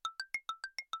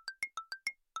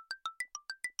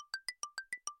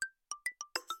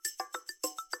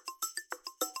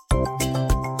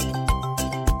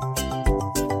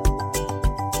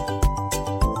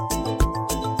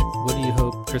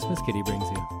Christmas kitty brings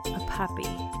you? A puppy.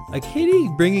 A kitty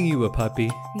bringing you a puppy?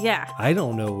 Yeah. I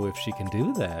don't know if she can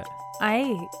do that.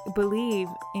 I believe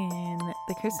in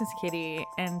the Christmas kitty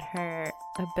and her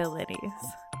abilities.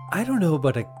 I don't know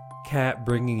about a cat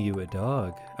bringing you a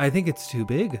dog. I think it's too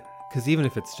big. Because even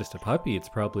if it's just a puppy, it's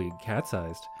probably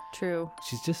cat-sized. True.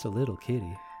 She's just a little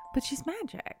kitty. But she's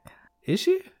magic. Is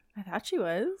she? I thought she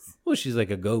was. Well, she's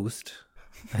like a ghost,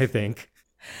 I think.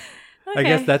 Okay. I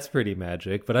guess that's pretty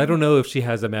magic, but I don't know if she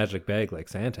has a magic bag like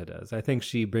Santa does. I think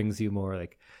she brings you more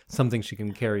like something she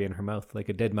can carry in her mouth, like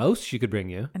a dead mouse she could bring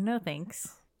you. No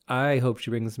thanks. I hope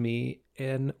she brings me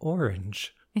an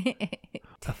orange.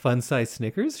 A fun-size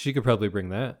Snickers? She could probably bring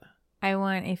that. I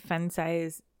want a fun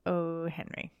size O.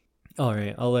 Henry. All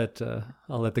right, I'll let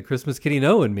the Christmas kitty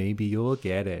know, and maybe you'll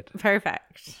get it.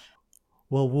 Perfect.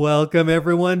 Well, welcome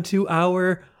everyone to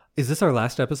our... Is this our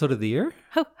last episode of the year?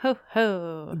 Ho, ho,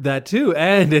 ho. That too,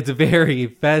 and it's very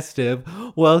festive.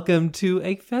 Welcome to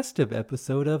a festive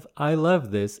episode of I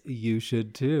Love This, You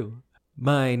Should Too.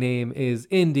 My name is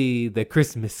Indy, the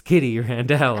Christmas Kitty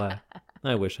Randawa.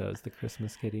 I wish I was the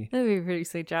Christmas kitty. That'd be a pretty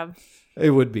sweet job. It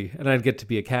would be, and I'd get to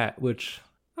be a cat, which,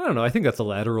 I don't know, I think that's a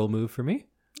lateral move for me.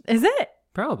 Is it?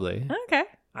 Probably. Okay.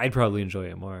 I'd probably enjoy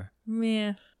it more.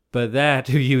 Yeah. But that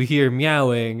who you hear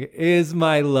meowing is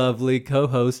my lovely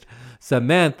co-host,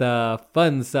 Samantha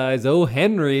Fun-Size O.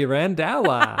 Henry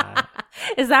Randawa.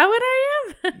 Is that what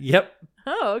I am? Yep.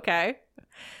 Oh, okay. I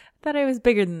thought I was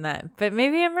bigger than that, but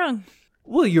maybe I'm wrong.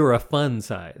 Well, you're a fun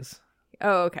size.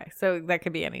 Oh, okay. So that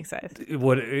could be any size.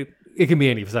 It can be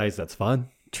any size that's fun.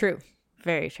 True.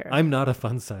 Very true. I'm not a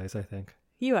fun size, I think.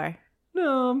 You are.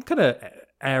 No, I'm kind of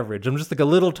average. I'm just like a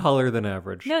little taller than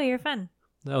average. No, you're fun.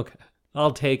 Okay.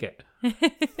 I'll take it.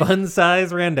 Fun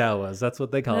size Randawas. That's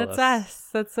what they call us. That's us.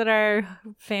 That's what our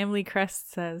family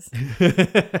crest says.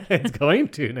 It's going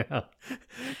to now.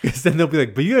 Because then they'll be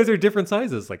like, but you guys are different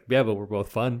sizes. Like, yeah, but we're both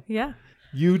fun. Yeah.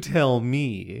 You tell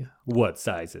me what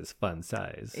size is fun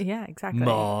size. Yeah, exactly.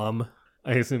 Mom.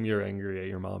 I assume you're angry at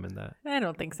your mom in that. I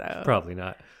don't think so. Probably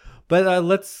not. But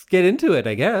let's get into it,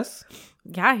 I guess.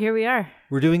 Yeah, here we are.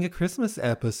 We're doing a Christmas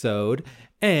episode,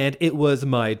 and it was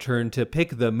my turn to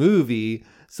pick the movie,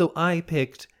 so I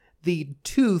picked the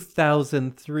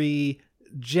 2003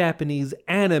 Japanese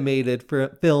animated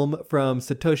film from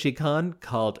Satoshi Kon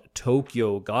called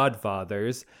Tokyo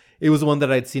Godfathers. It was one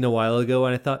that I'd seen a while ago,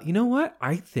 and I thought, you know what?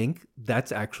 I think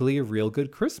that's actually a real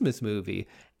good Christmas movie.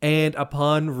 And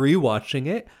upon rewatching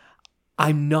it,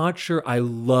 I'm not sure I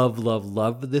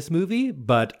love this movie,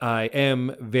 but I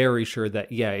am very sure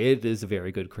that, yeah, it is a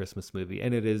very good Christmas movie,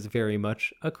 and it is very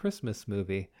much a Christmas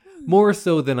movie. More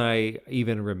so than I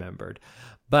even remembered.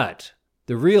 But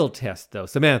the real test, though,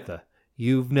 Samantha,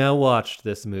 you've now watched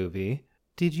this movie.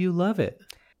 Did you love it?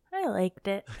 I liked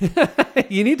it.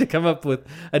 You need to come up with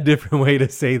a different way to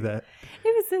say that.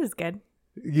 It was good.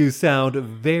 You sound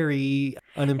very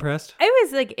unimpressed.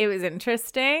 It was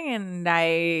interesting and I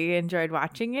enjoyed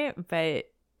watching it, but I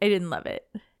didn't love it.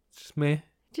 Just meh.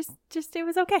 Just it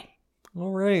was okay.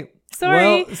 All right.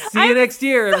 Sorry. Well, see you next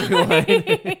year, everyone.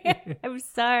 I'm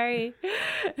sorry.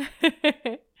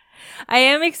 I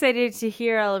am excited to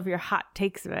hear all of your hot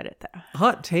takes about it, though.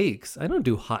 Hot takes? I don't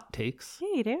do hot takes.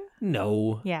 Yeah, you do.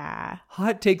 No. Yeah.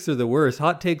 Hot takes are the worst.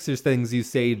 Hot takes are things you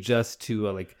say just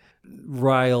to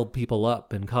rile people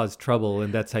up and cause trouble,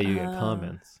 and that's how you get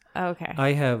comments. Okay.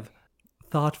 I have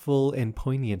thoughtful and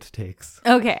poignant takes.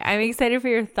 Okay, I'm excited for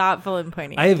your thoughtful and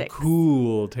poignant I have takes.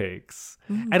 cool takes.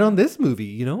 Mm-hmm. And on this movie,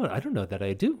 you know what? I don't know that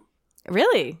I do.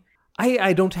 Really?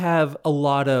 I don't have a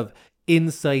lot of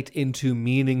insight into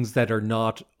meanings that are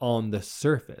not on the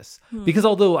surface. Because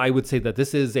although I would say that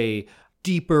this is a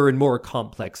deeper and more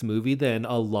complex movie than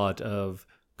a lot of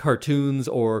cartoons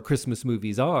or Christmas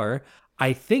movies are,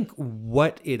 I think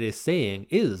what it is saying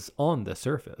is on the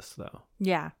surface, though.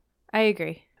 Yeah, I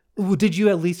agree. Did you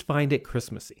at least find it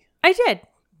Christmassy? I did.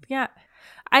 Yeah.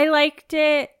 I liked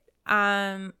it.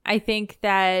 I think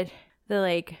that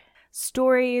the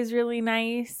story is really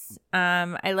nice.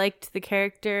 I liked the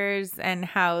characters and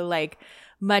how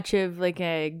much of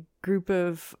a group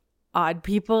of odd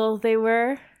people they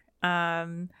were.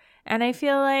 And I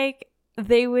feel like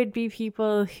they would be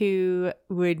people who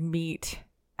would meet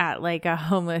at a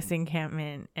homeless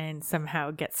encampment and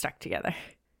somehow get stuck together.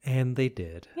 And they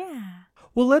did. Yeah.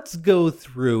 Well, let's go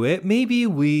through it. Maybe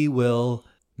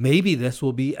this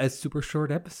will be a super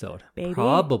short episode. Maybe.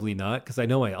 Probably not, because I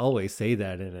know I always say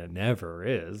that and it never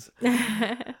is.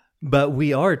 But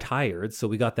we are tired, so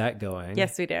we got that going.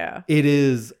 Yes, we do. It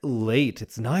is late.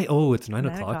 It's 9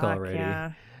 o'clock already.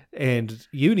 Yeah. And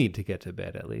you need to get to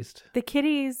bed at least. The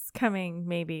kitty's coming,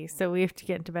 maybe, so we have to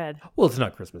get into bed. Well, it's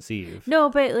not Christmas Eve. No,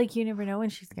 but like you never know when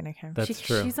she's going to come. That's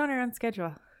true. She's on her own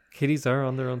schedule. Kitties are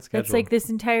on their own schedule. It's like this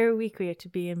entire week we have to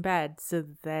be in bed so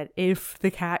that if the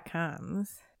cat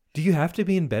comes. Do you have to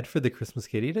be in bed for the Christmas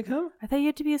kitty to come? I thought you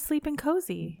had to be asleep and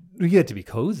cozy. You had to be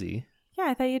cozy. Yeah,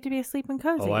 I thought you had to be asleep and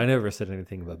cozy. Oh, I never said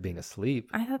anything about being asleep.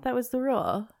 I thought that was the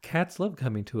rule. Cats love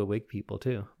coming to awake people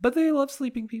too. But they love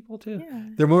sleeping people too. Yeah.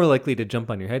 They're more likely to jump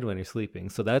on your head when you're sleeping,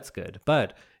 so that's good.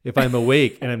 But if I'm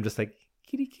awake and I'm just like,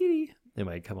 kitty, kitty, they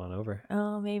might come on over.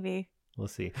 Oh, maybe. We'll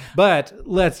see. But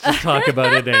let's just talk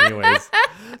about it anyways.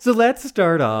 So let's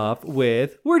start off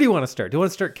with, where do you want to start? Do you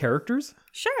want to start characters?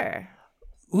 Sure.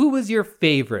 Who was your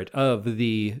favorite of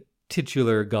the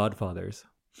titular Godfathers?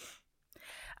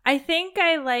 I think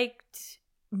I liked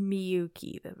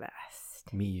Miyuki the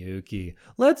best. Miyuki.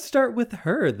 Let's start with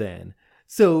her then.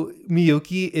 So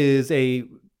Miyuki is a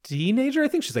teenager. I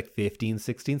think she's like 15,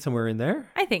 16, somewhere in there.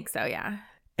 I think so, yeah.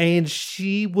 And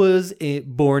she was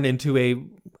born into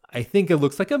I think it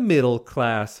looks like a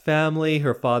middle-class family.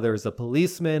 Her father is a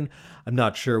policeman. I'm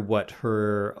not sure what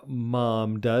her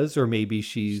mom does, or maybe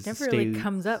she never really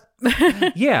comes up.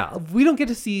 Yeah, we don't get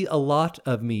to see a lot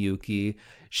of Miyuki.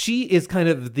 She is kind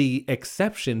of the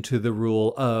exception to the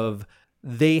rule of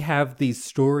they have these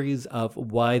stories of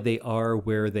why they are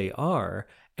where they are,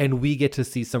 and we get to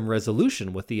see some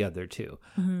resolution with the other two.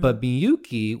 Mm-hmm. But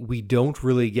Miyuki, we don't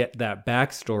really get that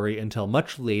backstory until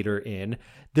much later in.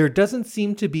 There doesn't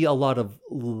seem to be a lot of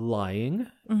lying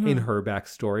in her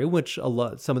backstory, which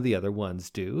some of the other ones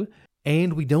do.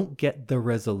 And we don't get the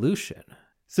resolution.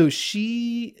 So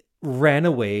she ran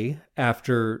away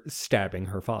after stabbing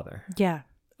her father. Yeah.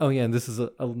 Oh, yeah, and this is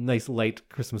a nice light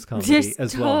Christmas comedy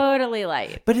as well. Totally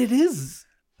light. But it is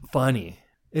funny.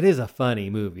 It is a funny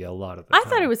movie a lot of the time. I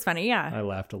thought it was funny, yeah. I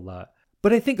laughed a lot.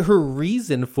 But I think her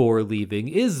reason for leaving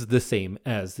is the same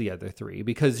as the other three,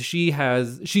 because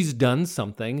she's done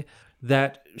something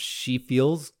that she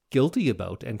feels guilty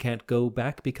about and can't go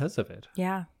back because of it.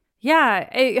 Yeah.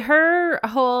 Yeah. Her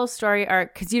whole story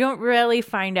arc, because you don't really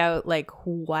find out like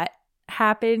what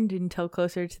happened until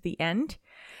closer to the end.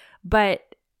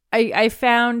 But I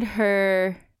found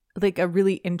her like a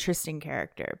really interesting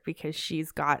character because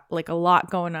she's got like a lot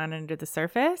going on under the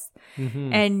surface.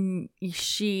 Mm-hmm. And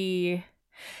she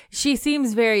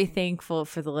seems very thankful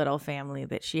for the little family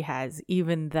that she has,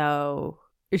 even though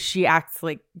she acts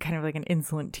like kind of like an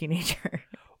insolent teenager.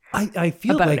 I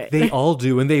feel like they all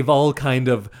do, and they've all kind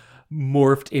of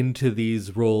morphed into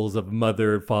these roles of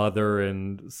mother, father,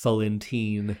 and sullen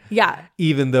teen. Yeah.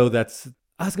 Even though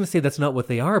I was going to say that's not what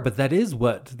they are, but that is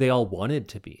what they all wanted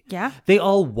to be. Yeah. They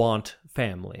all want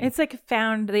family. It's like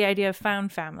the idea of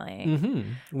found family.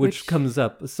 Mm-hmm. Which comes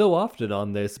up so often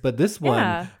on this, but this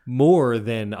one more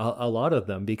than a lot of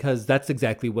them, because that's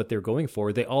exactly what they're going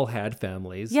for. They all had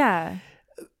families. Yeah.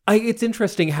 It's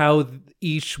interesting how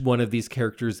each one of these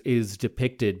characters is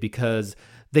depicted, because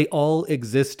they all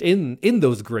exist in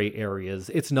those gray areas.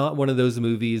 It's not one of those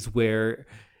movies where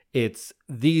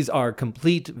these are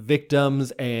complete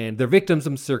victims and they're victims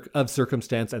of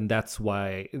circumstance, and that's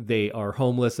why they are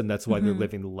homeless and that's why they're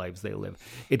living the lives they live.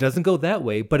 It doesn't go that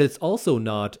way, but it's also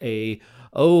not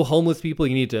homeless people,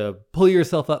 you need to pull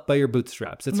yourself up by your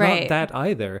bootstraps. It's not that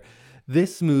either.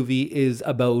 This movie is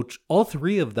about all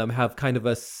three of them have kind of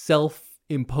a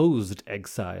self-imposed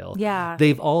exile. Yeah.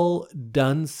 They've all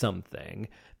done something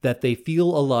that they feel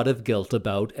a lot of guilt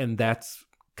about, and that's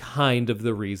kind of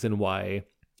the reason why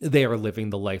they are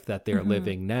living the life that they're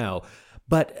living now.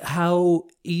 But how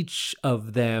each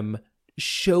of them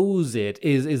shows it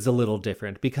is a little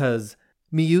different, because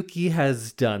Miyuki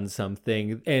has done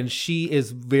something and she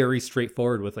is very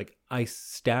straightforward with like, I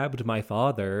stabbed my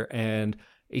father and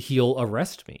he'll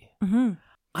arrest me. Mm-hmm.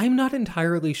 I'm not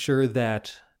entirely sure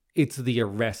that it's the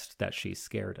arrest that she's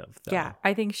scared of, though. Yeah,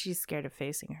 I think she's scared of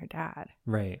facing her dad.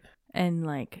 Right. And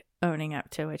like owning up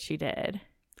to what she did.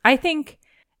 I think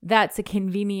that's a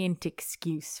convenient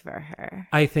excuse for her.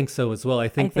 I think so as well. I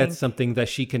think that's something that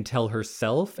she can tell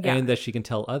herself and that she can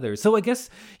tell others. So I guess,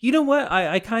 you know what?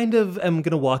 I kind of am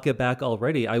going to walk it back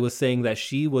already. I was saying that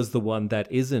she was the one that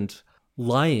isn't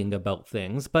lying about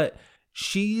things, but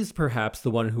she's perhaps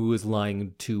the one who is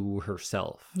lying to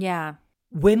herself. Yeah.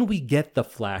 When we get the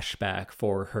flashback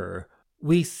for her,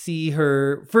 we see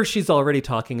her, first she's already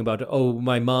talking about,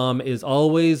 my mom is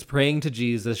always praying to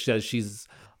Jesus. She's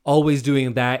always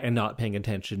doing that and not paying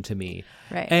attention to me.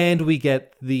 Right. And we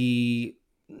get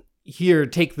here,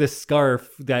 take this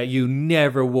scarf that you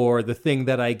never wore, the thing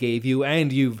that I gave you,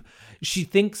 and she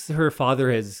thinks her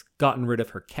father has gotten rid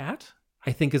of her cat.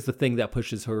 I think is the thing that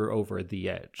pushes her over the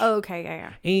edge. Oh, okay,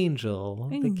 yeah. Angel,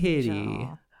 the kitty.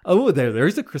 Oh,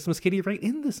 there's a Christmas kitty right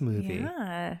in this movie.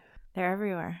 Yeah, they're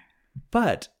everywhere.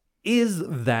 But is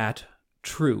that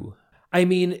true? I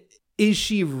mean, is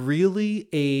she really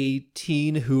a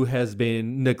teen who has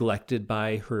been neglected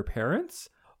by her parents?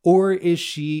 Or is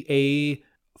she a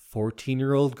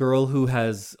 14-year-old girl who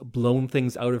has blown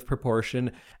things out of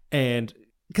proportion? And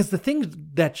because the thing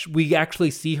that we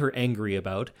actually see her angry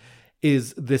about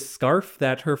is this scarf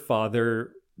that her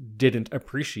father didn't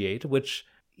appreciate, which,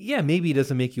 yeah, maybe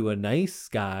doesn't make you a nice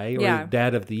guy or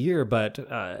dad of the year, but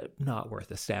not worth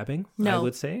a stabbing, I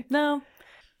would say. No.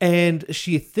 And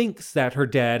she thinks that her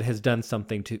dad has done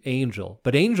something to Angel.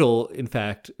 But Angel, in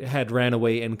fact, had ran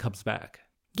away and comes back.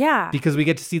 Yeah. Because we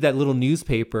get to see that little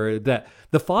newspaper that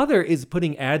the father is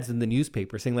putting ads in the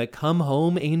newspaper saying, like, come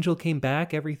home, Angel came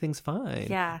back, everything's fine.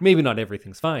 Yeah. Maybe not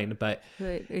everything's fine, but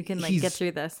we can get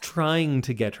through this. Trying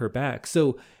to get her back.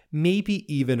 So maybe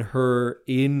even her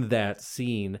in that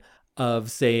scene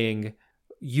of saying,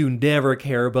 you never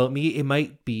care about me, it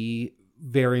might be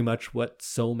very much what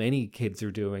so many kids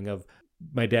are doing of,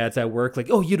 my dad's at work,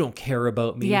 like, oh, you don't care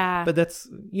about me. Yeah. But that's,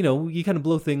 you kind of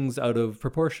blow things out of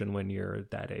proportion when you're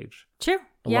that age. True.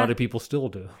 A lot of people still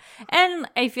do. And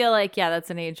I feel like, that's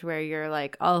an age where you're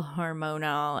like all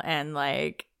hormonal and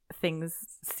like things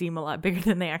seem a lot bigger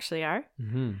than they actually are.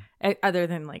 Mm-hmm. Other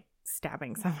than like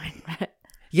stabbing someone.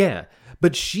 Yeah.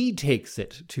 But she takes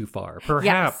it too far.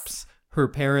 Perhaps her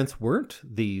parents weren't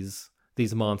these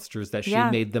monsters, that she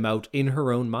made them out in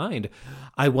her own mind.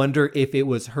 I wonder if it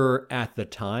was her at the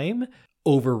time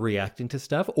overreacting to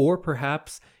stuff, or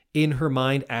perhaps in her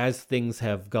mind as things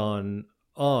have gone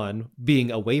on, being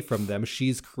away from them,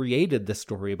 she's created the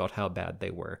story about how bad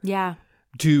they were. Yeah.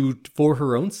 For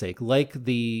her own sake, like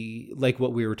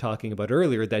what we were talking about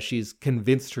earlier, that she's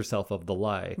convinced herself of the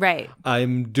lie. Right.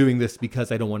 I'm doing this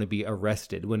because I don't want to be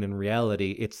arrested, when in reality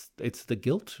it's the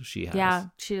guilt she has. Yeah,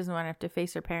 she doesn't want to have to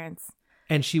face her parents.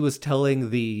 And she was telling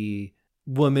the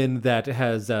woman that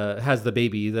has the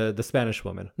baby, the Spanish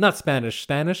woman. Not Spanish,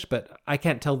 but I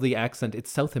can't tell the accent.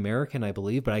 It's South American, I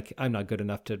believe, but I'm not good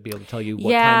enough to be able to tell you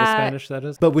what kind of Spanish that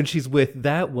is. But when she's with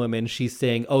that woman, she's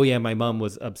saying, oh yeah, my mom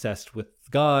was obsessed with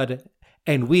God.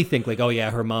 And we think like, oh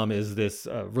yeah, her mom is this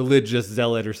religious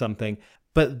zealot or something.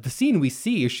 But the scene we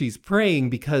see is she's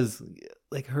praying because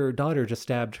like her daughter just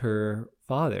stabbed her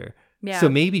father. Yeah. So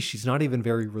maybe she's not even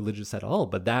very religious at all,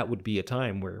 but that would be a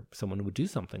time where someone would do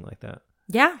something like that.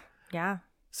 Yeah. Yeah.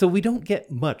 So we don't get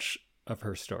much of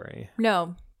her story.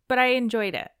 No, but I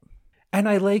enjoyed it. And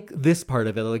I like this part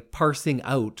of it, like parsing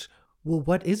out, well,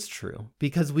 what is true?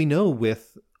 Because we know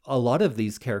with a lot of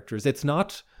these characters, it's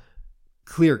not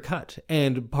clear cut.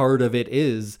 And part of it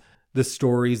is the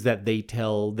stories that they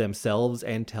tell themselves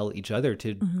and tell each other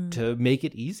to make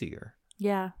it easier.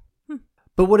 Yeah.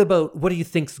 But what do you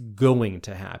think's going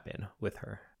to happen with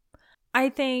her? I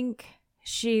think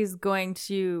she's going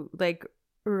to like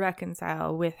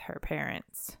reconcile with her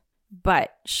parents,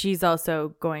 but she's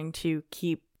also going to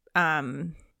keep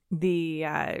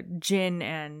the Jin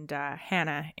and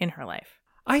Hannah in her life.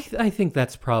 I think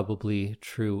that's probably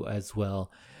true as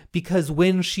well, because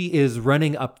when she is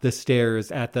running up the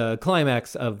stairs at the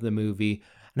climax of the movie,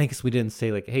 and I guess we didn't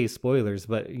say like, hey, spoilers,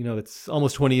 but it's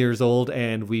almost 20 years old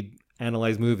and we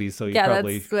analyze movies, so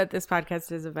probably... that's what this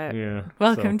podcast is about. Yeah.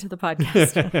 Welcome to the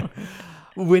podcast.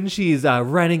 When she's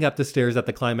running up the stairs at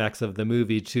the climax of the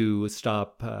movie to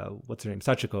stop, what's her name?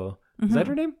 Sachiko. Is that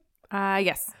her name?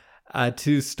 Yes.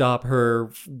 To stop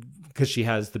her, because she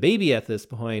has the baby at this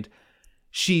point,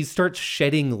 she starts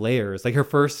shedding layers. Like her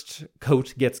first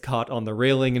coat gets caught on the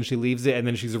railing and she leaves it, and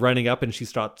then she's running up and she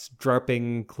starts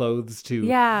dropping clothes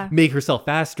to make herself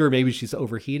faster. Maybe she's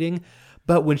overheating.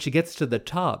 But when she gets to the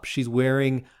top, she's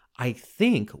wearing, I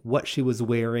think, what she was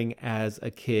wearing as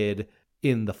a kid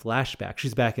in the flashback.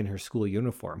 She's back in her school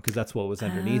uniform because that's what was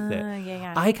underneath it.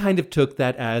 Yeah. I kind of took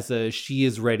that as she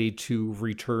is ready to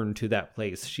return to that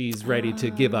place. She's ready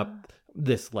to give up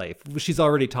this life. She's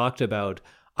already talked about,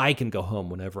 I can go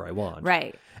home whenever I want.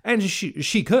 Right. And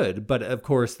she could, but of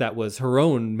course that was her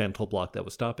own mental block that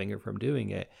was stopping her from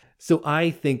doing it. So I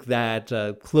think that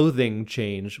clothing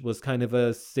change was kind of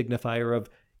a signifier of,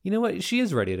 you know what, she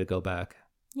is ready to go back.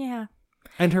 Yeah.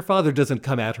 And her father doesn't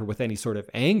come at her with any sort of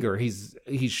anger. He's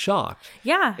shocked.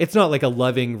 Yeah. It's not like a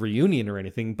loving reunion or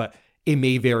anything, but it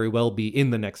may very well be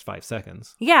in the next 5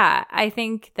 seconds. Yeah. I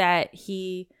think that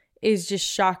he is just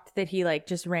shocked that he like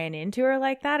just ran into her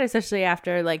like that, especially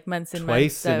after like months and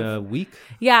Twice months in a week.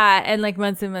 Yeah, and like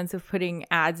months and months of putting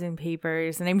ads in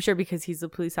papers. And I'm sure because he's a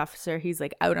police officer, he's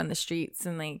like out on the streets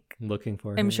and like looking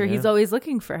for her. I'm sure he's always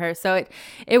looking for her. So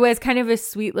it was kind of a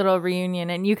sweet little reunion,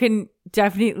 and you can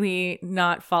definitely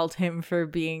not fault him for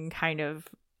being kind of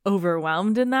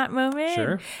overwhelmed in that moment.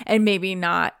 Sure. And maybe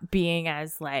not being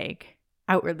as like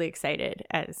outwardly excited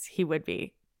as he would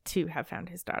be to have found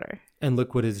his daughter. And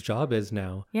look what his job is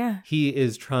now. Yeah. He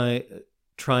is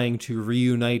trying to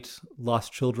reunite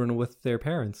lost children with their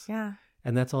parents. Yeah.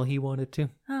 And that's all he wanted to.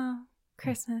 Oh,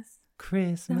 Christmas.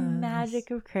 Christmas. The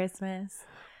magic of Christmas.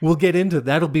 We'll get into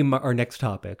that'll be our next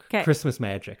topic. Okay. Christmas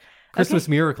magic. Christmas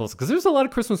miracles. Because there's a lot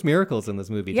of Christmas miracles in this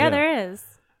movie, Yeah, too. there is.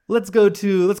 Let's go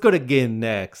to Gin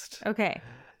next. Okay.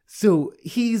 So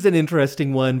he's an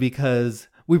interesting one because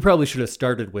we probably should have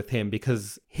started with him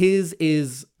because his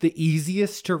is the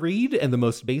easiest to read and the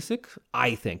most basic,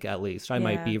 I think, at least. I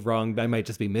might be wrong. I might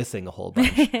just be missing a whole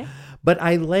bunch. But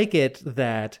I like it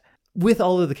that with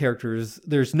all of the characters,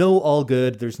 there's no all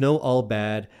good, there's no all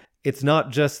bad. It's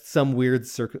not just some weird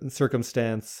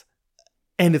circumstance.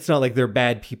 And it's not like they're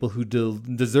bad people who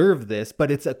deserve this, but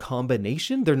it's a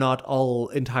combination. They're not all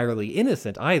entirely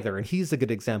innocent either. And he's a good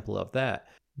example of that.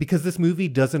 Because this movie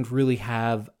doesn't really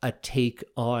have a take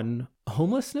on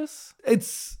homelessness.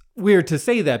 It's weird to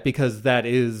say that because that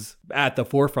is at the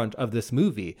forefront of this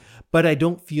movie. But I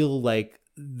don't feel like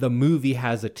the movie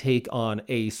has a take on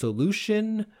a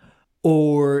solution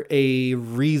or a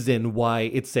reason why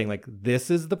it's saying like, this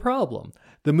is the problem.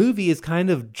 The movie is kind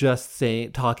of just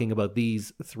talking about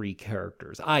these three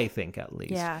characters, I think at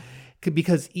least. Yeah.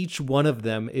 Because each one of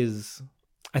them is...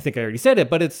 I think I already said it,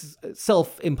 but it's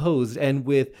self-imposed. And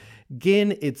with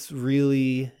Gin, it's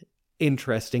really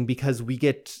interesting because we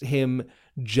get him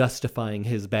justifying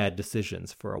his bad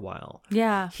decisions for a while.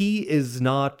 Yeah. He is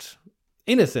not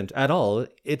innocent at all.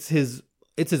 It's his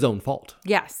own fault.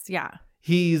 Yes. Yeah.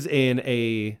 He's in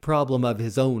a problem of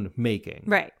his own making.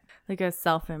 Right. Like a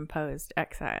self-imposed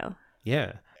exile.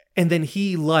 Yeah. And then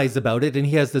he lies about it, and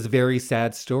he has this very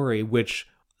sad story, which...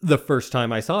 The first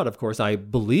time I saw it, of course, I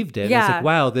believed it. Yeah. It's like,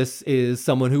 wow, this is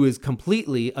someone who is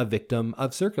completely a victim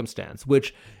of circumstance,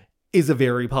 which is a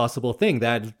very possible thing.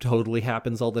 That totally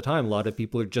happens all the time. A lot of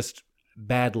people are just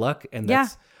bad luck. And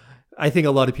that's, I think a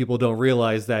lot of people don't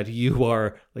realize that you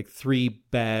are like 3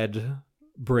 bad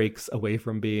breaks away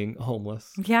from being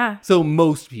homeless. Yeah. So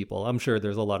most people, I'm sure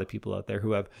there's a lot of people out there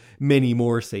who have many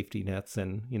more safety nets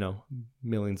and,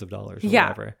 millions of dollars or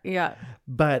whatever. Yeah.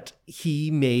 But he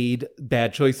made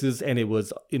bad choices and it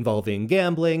was involving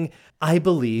gambling. I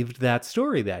believed that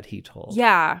story that he told.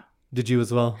 Yeah. Did you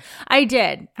as well? I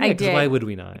did. Yeah, I did. Why would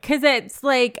we not? Because it's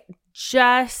like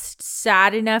just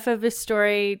sad enough of a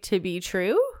story to be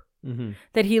true. Mm-hmm.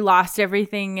 That he lost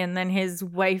everything and then his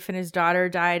wife and his daughter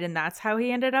died and that's how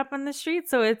he ended up on the street.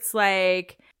 So it's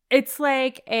like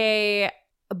a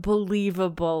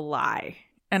believable lie.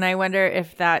 And I wonder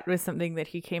if that was something that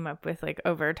he came up with like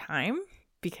over time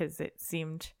because it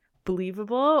seemed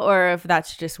believable, or if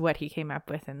that's just what he came up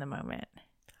with in the moment.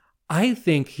 I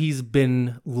think he's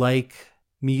been like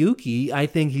Miyuki. I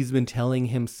think he's been telling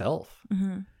himself.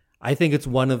 Mm-hmm. I think it's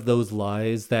one of those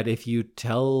lies that if you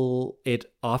tell it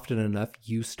often enough,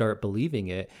 you start believing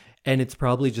it. And it's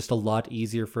probably just a lot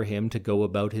easier for him to go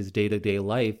about his day-to-day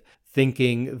life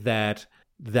thinking that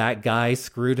that guy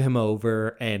screwed him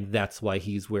over and that's why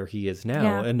he's where he is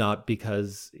now. And not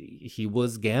because he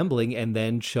was gambling and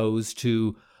then chose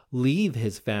to leave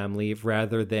his family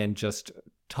rather than just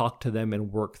talk to them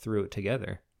and work through it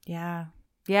together. Yeah.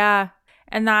 Yeah.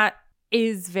 And that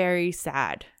is very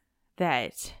sad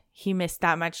that he missed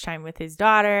that much time with his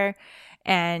daughter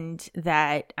and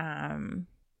that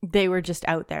they were just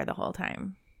out there the whole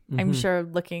time. Mm-hmm. I'm sure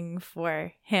looking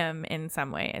for him in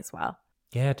some way as well.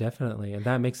 Yeah, definitely. And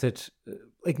that makes it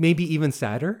like maybe even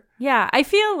sadder. Yeah, I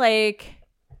feel like,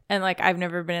 and like I've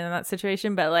never been in that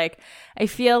situation, but like I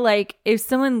feel like if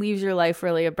someone leaves your life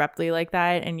really abruptly like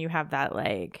that and you have that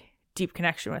like deep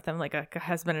connection with them, like a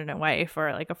husband and a wife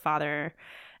or like a father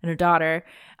and a daughter,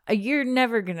 you're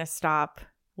never going to stop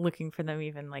looking for them,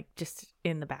 even like just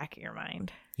in the back of your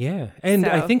mind. Yeah. And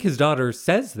I think his daughter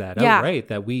says that outright,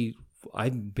 that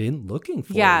I've been looking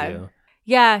for you.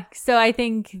 Yeah. So I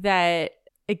think that,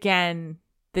 again,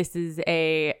 this is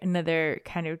another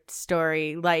kind of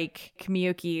story like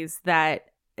Miyuki's that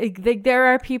there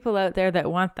are people out there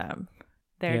that want them.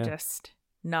 They're just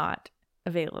not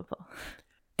available.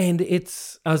 And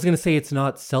I was going to say it's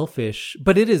not selfish,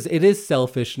 but it is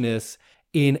selfishness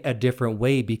in a different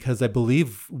way, because I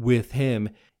believe with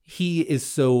him, he is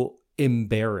so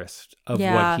embarrassed of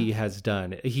Yeah. what he has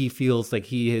done. He feels like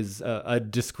he is a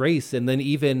disgrace. And then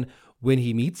even when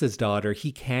he meets his daughter,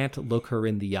 he can't look her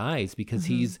in the eyes because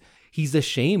he's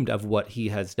ashamed of what he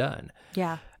has done.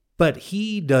 Yeah. But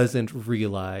he doesn't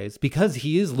realize, because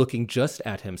he is looking just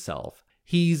at himself,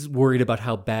 he's worried about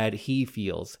how bad he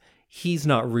feels. He's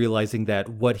not realizing that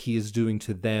what he is doing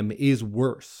to them is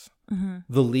worse.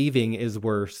 The leaving is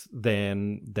worse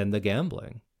than the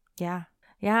gambling. Yeah.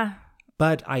 Yeah.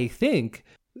 But I think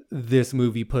this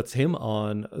movie puts him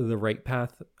on the right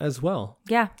path as well.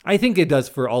 Yeah. I think it does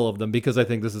for all of them, because I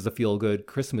think this is a feel-good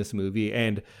Christmas movie.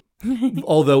 And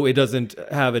although it doesn't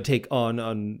have a take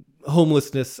on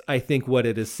homelessness, I think what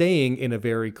it is saying in a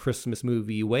very Christmas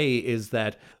movie way is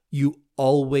that you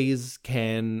always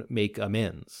can make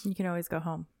amends. You can always go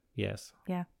home. Yes.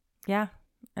 Yeah. Yeah.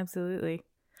 Absolutely.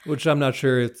 Which I'm not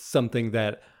sure it's something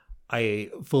that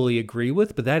I fully agree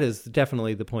with, but that is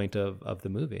definitely the point of the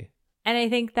movie. And I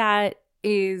think that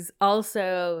is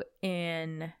also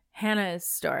in Hannah's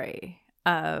story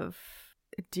of...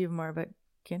 Do you have more about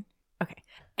Kin? Okay.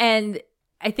 And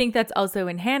I think that's also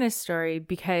in Hannah's story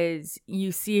because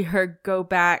you see her go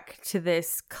back to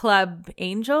this club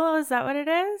Angel. Is that what it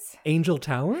is? Angel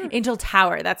Tower? Angel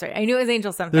Tower. That's right. I knew it was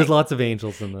Angel something. There's lots of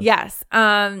angels in this. Yes.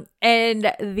 And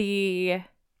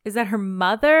is that her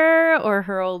mother or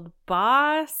her old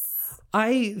boss?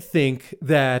 I think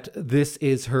that this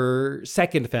is her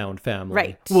second found family.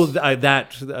 Right. Well,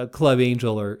 that Club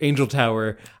Angel or Angel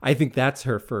Tower, I think that's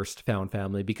her first found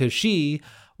family because she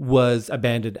was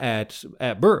abandoned at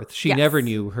birth. She Yes. never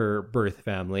knew her birth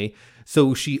family.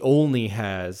 So she only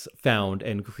has found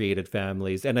and created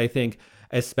families. And I think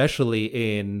especially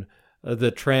in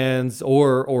the trans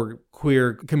or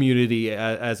queer community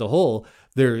as a whole,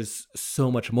 there's so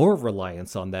much more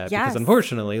reliance on that. Yes. Because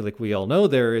unfortunately, like we all know,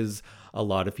 there is a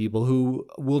lot of people who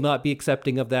will not be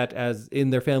accepting of that as in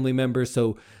their family members.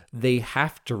 So they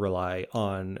have to rely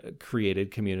on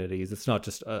created communities. It's not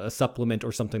just a supplement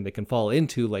or something they can fall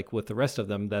into like with the rest of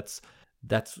them. That's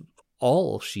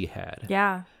all she had.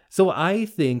 Yeah. So I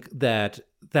think that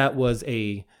was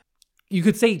you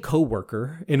could say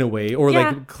coworker in a way, or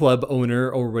like club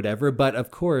owner or whatever. But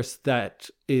of course, that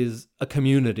is a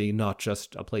community, not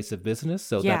just a place of business.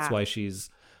 So that's why she's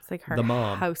like her the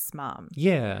mom. house mom.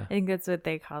 Yeah. I think that's what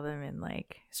they call them in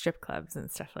like strip clubs and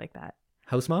stuff like that.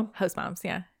 House mom? House moms,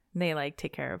 yeah. They like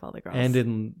take care of all the girls. And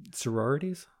in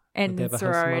sororities? And They in have a house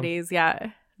mom? sororities,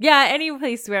 yeah. Yeah, any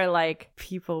place where like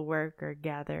people work or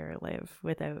gather or live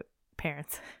without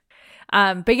parents.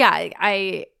 But yeah,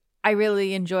 I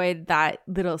really enjoyed that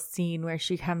little scene where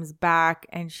she comes back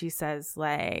and she says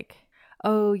like,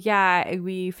 oh yeah,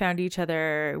 we found each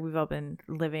other. We've all been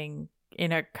living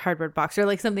in a cardboard box or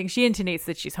like something. She intonates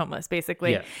that she's homeless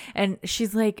basically. Yeah. And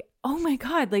she's like, oh my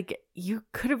God, like you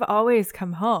could have always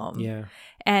come home. Yeah.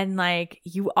 And like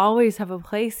you always have a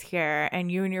place here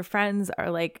and you and your friends are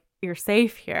like, you're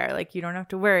safe here. Like you don't have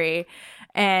to worry.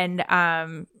 And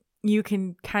you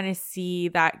can kind of see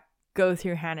that go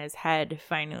through Hannah's head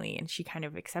finally. And she kind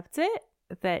of accepts it,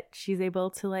 that she's able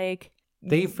to like...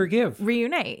 They forgive.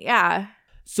 Reunite. Yeah.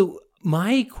 So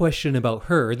my question about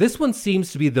her, this one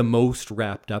seems to be the most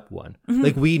wrapped up one. Mm-hmm.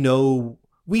 Like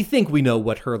we think we know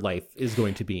what her life is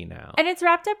going to be now. And it's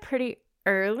wrapped up pretty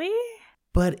early.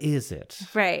 But is it?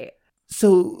 Right.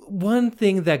 So one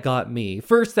thing that got me,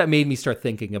 first that made me start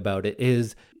thinking about it,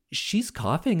 is she's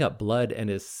coughing up blood and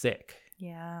is sick.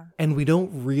 Yeah. And we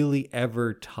don't really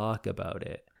ever talk about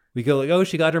it. We go like, oh,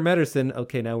 she got her medicine.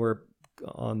 Okay, now we're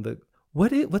on the...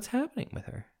 What's happening with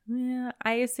her? Yeah,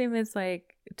 I assume it's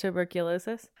like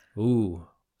tuberculosis. Ooh.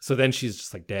 So then she's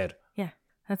just like dead. Yeah,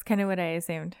 that's kind of what I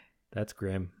assumed. That's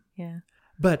grim. Yeah.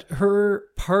 But her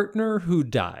partner who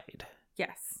died.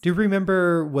 Yes. Do you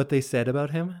remember what they said about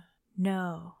him?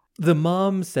 No. The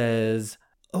mom says,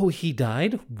 oh, he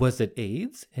died? Was it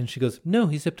AIDS? And she goes, no,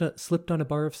 he slipped on a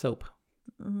bar of soap.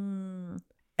 Mm.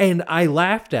 And I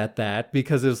laughed at that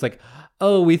because it was like,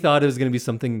 oh, we thought it was going to be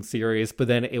something serious, but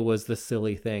then it was the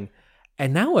silly thing.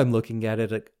 And now I'm looking at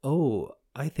it like, oh,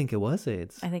 I think it was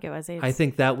AIDS. I think it was AIDS. I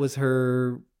think that was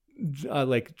her,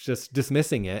 like, just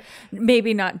dismissing it.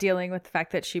 Maybe not dealing with the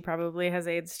fact that she probably has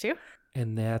AIDS too.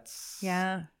 And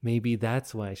maybe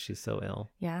that's why she's so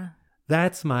ill. Yeah.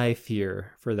 That's my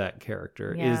fear for that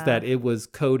character, is that it was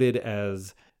coded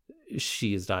as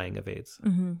she is dying of AIDS.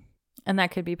 Mm-hmm. And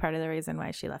that could be part of the reason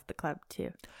why she left the club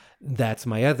too. That's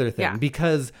my other thing.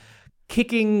 Because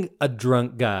kicking a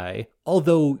drunk guy,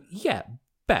 although,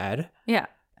 bad. Yeah.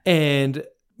 And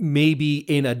maybe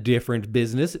in a different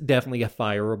business, definitely a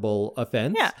fireable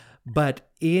offense. Yeah. But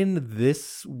in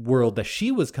this world that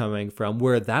she was coming from,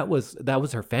 where that was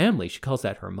her family, she calls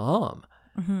that her mom.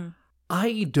 Mm-hmm.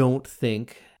 I don't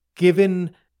think,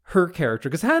 given her character,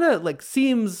 because Hannah like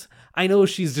seems, I know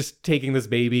she's just taking this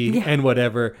baby and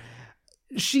whatever.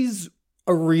 She's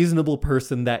a reasonable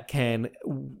person that can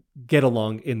get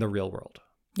along in the real world.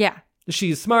 Yeah.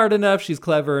 She's smart enough. She's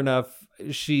clever enough.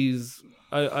 She's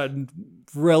a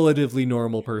relatively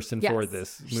normal person for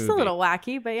this movie. She's a little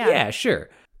wacky, but yeah. Yeah, sure.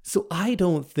 So I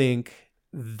don't think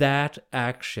that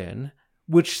action,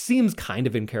 which seems kind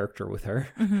of in character with her,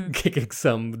 kicking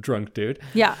some drunk dude.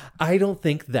 Yeah. I don't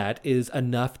think that is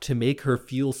enough to make her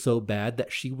feel so bad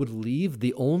that she would leave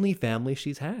the only family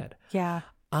she's had. Yeah.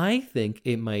 I think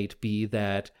it might be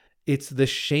that it's the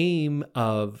shame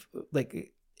of,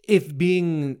 like, if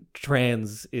being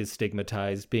trans is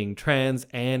stigmatized, being trans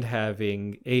and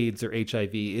having AIDS or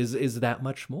HIV is that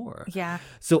much more. Yeah.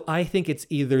 So I think it's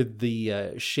either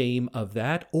the shame of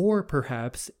that, or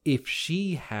perhaps if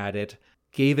she had it,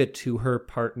 gave it to her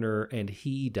partner and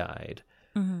he died,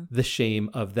 the shame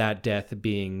of that death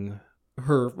being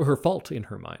her fault in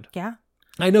her mind. Yeah.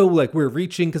 I know, like, we're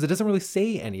reaching because it doesn't really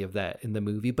say any of that in the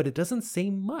movie, but it doesn't say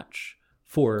much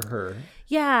for her.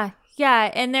 Yeah.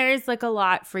 Yeah. And there is like a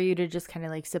lot for you to just kind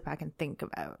of like sit back and think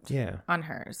about on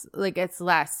hers. Like, it's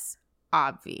less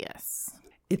obvious.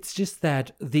 It's just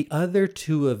that the other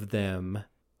two of them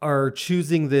are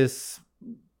choosing this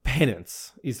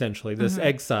penance, essentially, this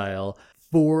exile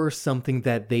for something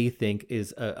that they think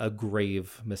is a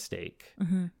grave mistake.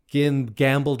 Gin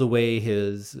gambled away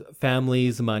his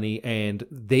family's money, and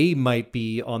they might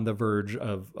be on the verge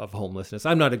of homelessness.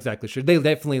 I'm not exactly sure. They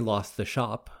definitely lost the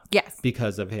shop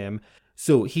because of him.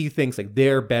 So he thinks, like,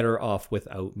 they're better off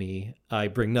without me. I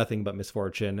bring nothing but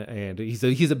misfortune. And he's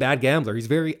a bad gambler. He's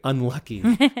very unlucky.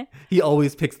 He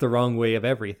always picks the wrong way of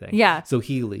everything. Yeah. So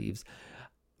he leaves.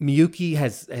 Miyuki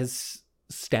has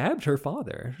stabbed her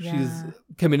father. Yeah. She's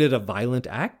committed a violent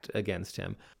act against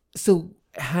him. So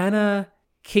Hannah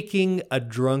kicking a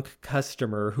drunk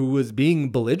customer who was being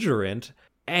belligerent,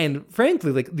 and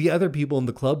frankly, like, the other people in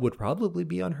the club would probably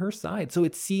be on her side. So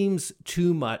it seems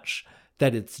too much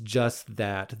that it's just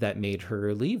that made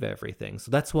her leave everything.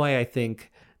 So that's why I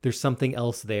think there's something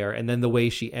else there. And then the way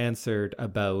she answered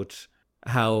about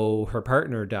how her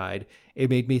partner died, it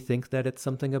made me think that it's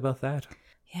something about that.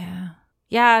 Yeah.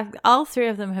 Yeah, all three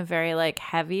of them have very, like,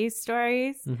 heavy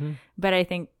stories, but I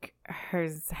think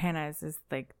Hannah's is,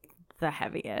 like, the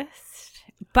heaviest.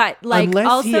 But, like, unless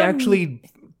also, he actually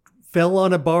fell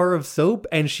on a bar of soap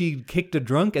and she kicked a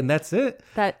drunk and that's it,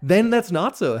 then that's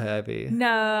not so heavy.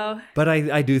 No. But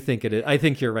I do think it is. I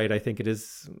think you're right. I think it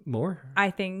is more.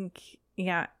 I think,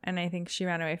 yeah, and I think she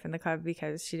ran away from the club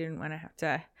because she didn't want to have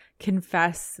to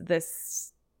confess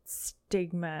this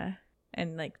stigma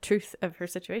and, like, truth of her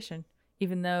situation.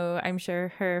 Even though I'm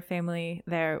sure her family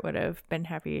there would have been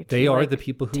happy to, they are, like, the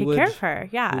people who take would care of her.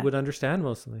 Yeah. Who would understand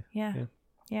mostly.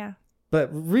 Yeah. But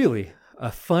really,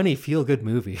 a funny, feel-good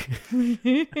movie.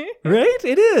 Right?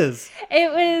 It is.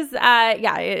 It was,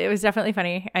 it was definitely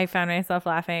funny. I found myself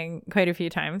laughing quite a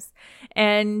few times.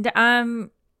 And,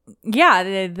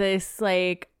 this,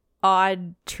 like,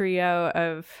 odd trio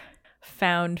of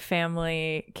found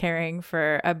family caring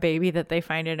for a baby that they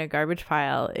find in a garbage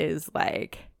pile is,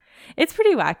 like... It's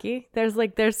pretty wacky.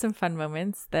 There's some fun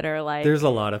moments that are like... There's a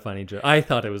lot of funny jokes. I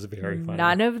thought it was very funny.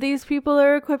 None of these people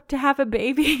are equipped to have a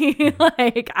baby,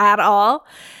 like, at all.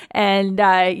 And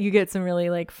you get some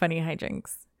really, like, funny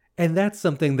hijinks. And that's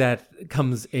something that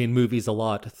comes in movies a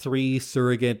lot. 3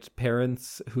 surrogate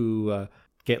parents who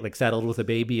get, like, saddled with a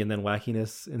baby and then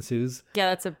wackiness ensues. Yeah,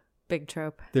 that's a big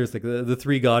trope. There's, like, the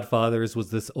 3 Godfathers was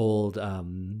this old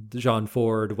John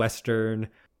Ford Western.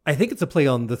 I think it's a play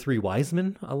on the 3 wise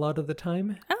men a lot of the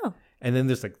time. Oh. And then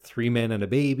there's, like, 3 men and a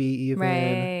baby even.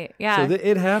 Right. Yeah. So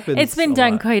it happens. It's been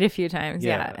done quite a few times.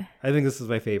 Yeah. I think this is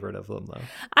my favorite of them, though.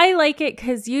 I like it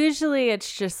because usually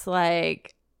it's just,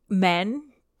 like, men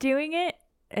doing it.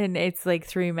 And it's, like,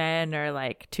 3 men or,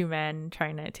 like, 2 men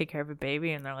trying to take care of a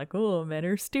baby. And they're like, oh, men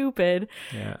are stupid.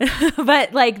 Yeah.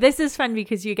 But, like, this is fun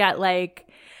because you got, like,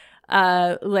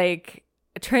 a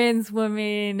trans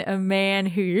woman, a man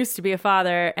who used to be a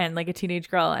father, and, like, a teenage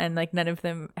girl, and, like, none of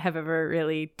them have ever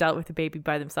really dealt with a baby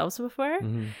by themselves before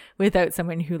without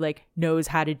someone who, like, knows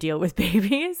how to deal with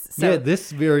babies. So, yeah,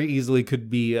 this very easily could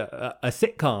be a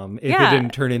sitcom if it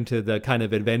didn't turn into the kind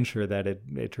of adventure that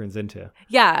it turns into.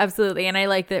 Yeah, absolutely. And I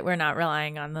like that we're not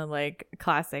relying on the, like,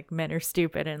 classic men are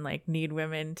stupid and, like, need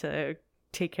women to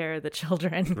take care of the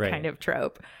children kind of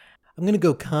trope. I'm going to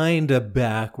go kind of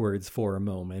backwards for a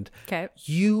moment. Okay.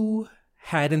 You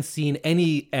hadn't seen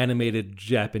any animated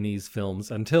Japanese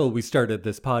films until we started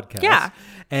this podcast. Yeah.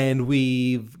 And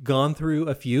we've gone through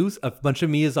a bunch of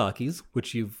Miyazaki's,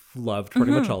 which you've loved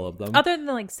pretty much all of them. Other than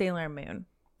like Sailor Moon.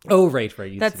 Oh, right.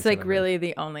 That's like really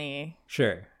the only.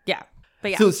 Sure. Yeah.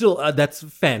 But yeah. So still, that's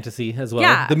fantasy as well.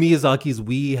 Yeah. The Miyazaki's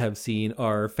we have seen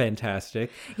are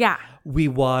fantastic. Yeah. We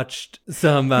watched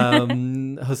some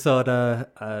Hosoda,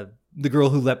 The Girl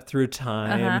Who Leapt Through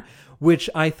Time, which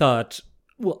I thought,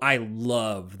 well, I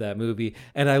love that movie.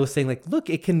 And I was saying, like, look,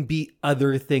 it can be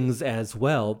other things as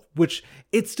well, which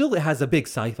it still has a big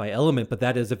sci-fi element, but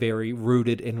that is a very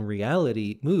rooted in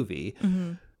reality movie.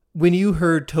 Mm-hmm. When you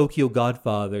heard Tokyo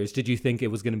Godfathers, did you think it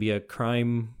was going to be a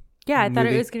crime Yeah, I thought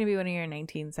movie? it was going to be one of your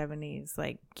 1970s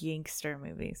like gangster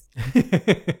movies.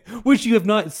 Which you have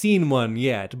not seen one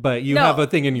yet, but you have a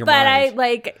thing in your mind.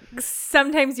 But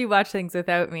sometimes you watch things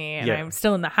without me and I'm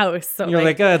still in the house. So you're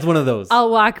like, it's one of those.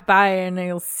 I'll walk by and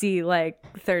I'll see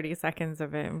like 30 seconds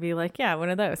of it and be like, yeah, one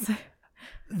of those.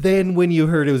 Then when you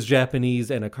heard it was Japanese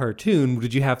and a cartoon,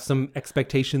 did you have some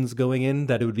expectations going in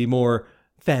that it would be more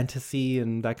fantasy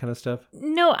and that kind of stuff?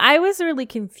 No, I was really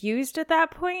confused at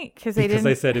that point because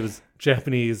I said it was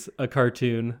Japanese, a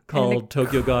cartoon called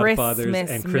Tokyo Godfathers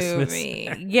and Christmas. Movie.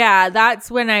 Yeah,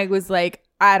 that's when I was like,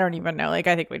 I don't even know. Like,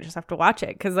 I think we just have to watch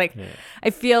it because, I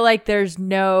feel like there's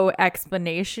no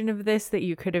explanation of this that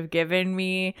you could have given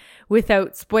me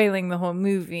without spoiling the whole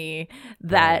movie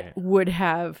that would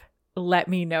have let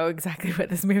me know exactly what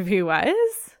this movie was.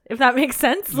 If that makes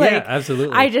sense. Yeah,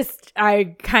 absolutely.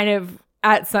 I kind of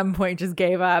at some point just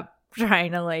gave up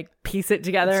trying to piece it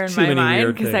together in my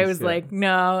mind because I was like,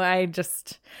 no,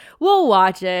 we'll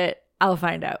watch it. I'll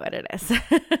find out what it is.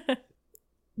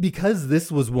 Because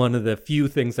this was one of the few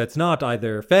things that's not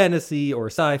either fantasy or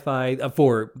sci-fi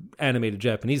for animated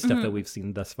Japanese stuff that we've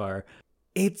seen thus far.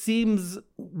 It seems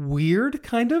weird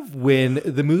kind of when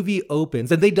the movie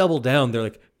opens and they double down. They're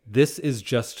like, this is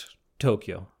just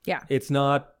Tokyo. Yeah. It's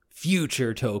not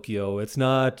future Tokyo. It's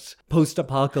not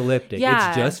post-apocalyptic. Yeah.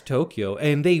 It's just Tokyo.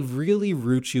 And they really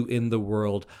root you in the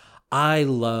world. I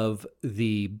love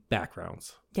the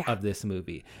backgrounds of this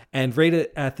movie. And right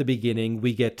at the beginning,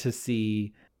 we get to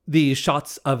see the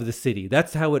shots of the city.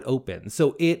 That's how it opens.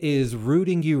 So it is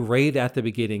rooting you right at the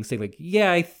beginning, saying like,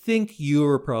 yeah, I think you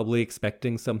were probably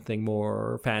expecting something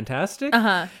more fantastic.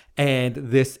 And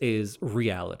this is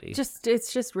reality.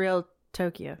 It's just real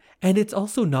Tokyo. And it's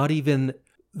also not even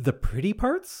the pretty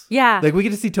parts. Yeah. Like we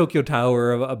get to see Tokyo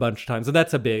Tower a bunch of times, and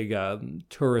that's a big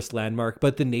tourist landmark.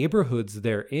 But the neighborhoods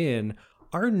they're in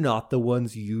are not the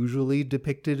ones usually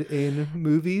depicted in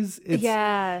movies. It's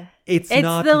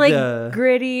not the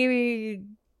gritty,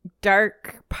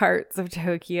 dark parts of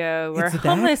Tokyo where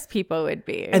homeless people would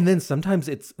be. And then sometimes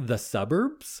it's the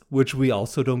suburbs, which we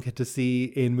also don't get to see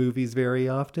in movies very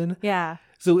often. Yeah.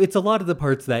 So it's a lot of the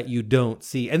parts that you don't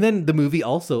see. And then the movie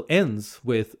also ends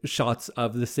with shots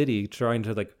of the city trying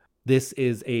to this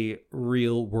is a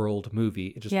real world movie.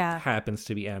 It just happens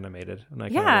to be animated. And I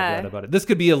kind of love that about it. This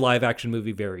could be a live action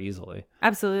movie very easily.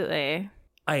 Absolutely.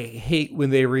 I hate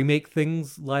when they remake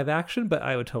things live action, but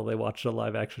I would totally watch a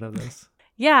live action of this.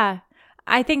 Yeah.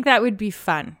 I think that would be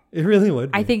fun. It really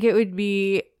would be. I think it would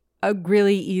be a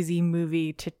really easy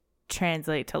movie to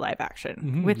translate to live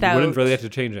action without... You wouldn't really have to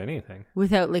change anything.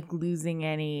 Without losing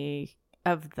any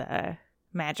of the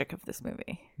magic of this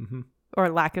movie. Or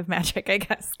lack of magic, I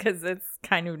guess, because it's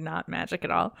kind of not magic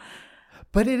at all.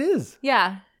 But it is.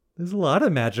 Yeah. There's a lot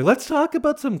of magic. Let's talk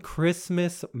about some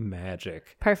Christmas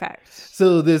magic. Perfect.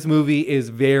 So this movie is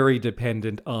very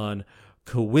dependent on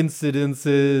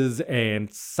coincidences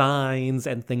and signs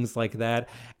and things like that.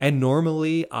 And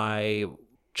normally I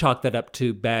chalk that up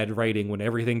to bad writing when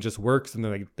everything just works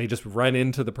and they just run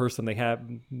into the person they have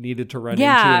needed to run into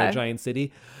in a giant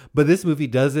city. But this movie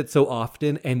does it so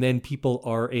often, and then people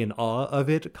are in awe of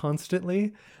it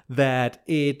constantly, that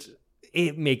it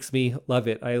makes me love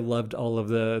it. I loved all of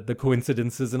the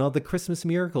coincidences and all the Christmas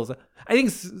miracles. I think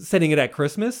setting it at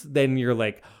Christmas, then you're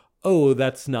like, oh,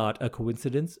 that's not a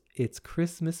coincidence. It's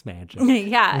Christmas magic.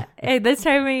 Yeah. Hey, this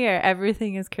time of year,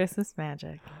 everything is Christmas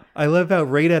magic. I love how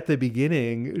right at the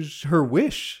beginning,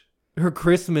 her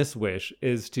Christmas wish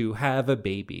is to have a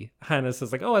baby. Hannah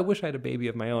says oh, I wish I had a baby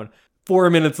of my own. 4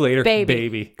 minutes later,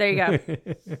 baby. There you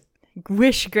go.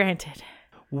 Wish granted.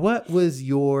 What was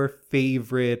your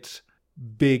favorite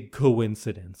big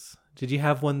coincidence? Did you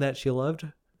have one that she loved?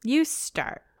 You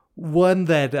start. One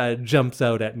that jumps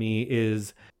out at me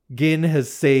is Gin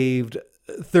has saved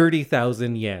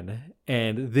 30,000 yen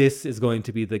And this is going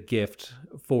to be the gift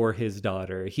for his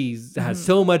daughter. He has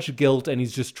so much guilt and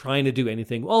he's just trying to do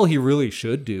anything. All he really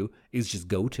should do is just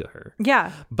go to her.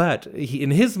 Yeah. But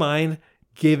in his mind,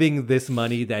 giving this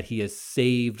money that he has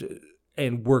saved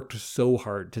and worked so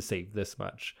hard to save this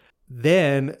much.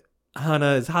 Then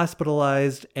Hana is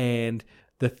hospitalized and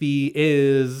the fee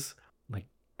is like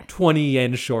 20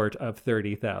 yen short of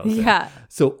 30,000. Yeah.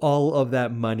 So all of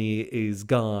that money is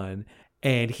gone.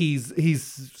 And he's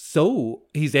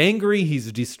angry,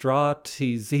 he's distraught,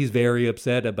 he's very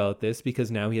upset about this because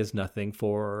now he has nothing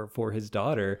for his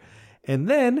daughter. And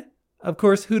then, of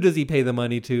course, who does he pay the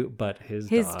money to but his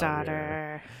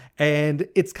daughter? And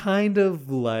it's kind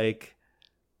of like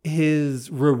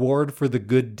his reward for the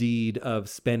good deed of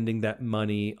spending that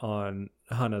money on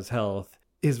Hana's health.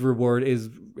 His reward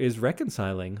is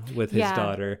reconciling with his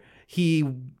daughter.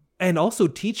 And also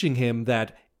teaching him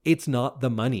that it's not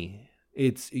the money.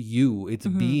 It's you. It's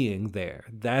being there.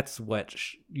 That's what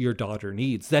your daughter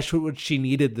needs. That's what she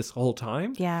needed this whole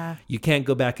time. Yeah. You can't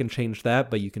go back and change that,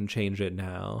 but you can change it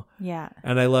now. Yeah.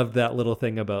 And I loved that little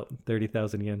thing about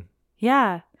 30,000 yen.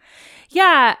 Yeah.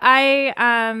 Yeah.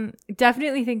 I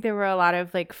definitely think there were a lot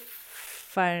of like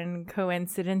fun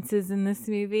coincidences in this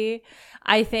movie.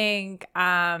 I think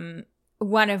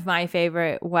one of my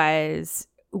favorite was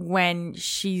when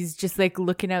she's just like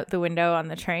looking out the window on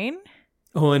the train.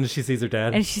 Oh, and she sees her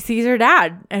dad. And she sees her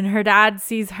dad. And her dad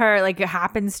sees her, like,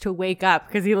 happens to wake up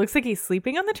because he looks like he's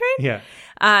sleeping on the train.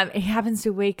 Yeah. He happens to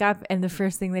wake up and the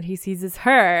first thing that he sees is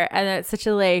her. And it's such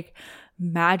a, like,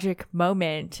 magic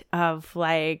moment of,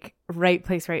 like, right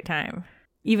place, right time.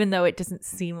 Even though it doesn't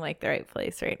seem like the right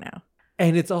place right now.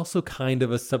 And it's also kind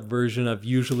of a subversion of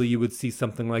usually you would see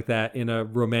something like that in a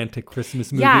romantic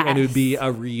Christmas movie and it would be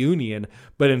a reunion.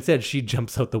 But instead she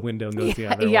jumps out the window and goes the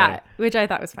other way. Yeah, which I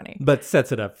thought was funny. But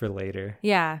sets it up for later.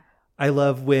 Yeah. I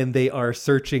love when they are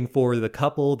searching for the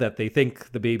couple that they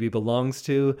think the baby belongs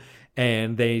to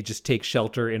and they just take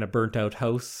shelter in a burnt out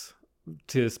house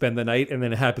to spend the night and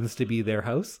then it happens to be their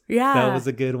house. Yeah. That was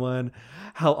a good one.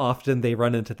 How often they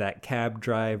run into that cab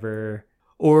driver.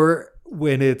 Or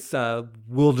when it's,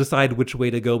 we'll decide which way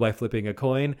to go by flipping a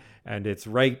coin, and it's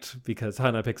right because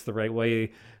Hana picks the right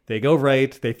way. They go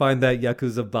right, they find that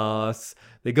Yakuza boss,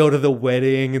 they go to the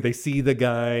wedding, they see the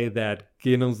guy that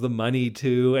Gin the money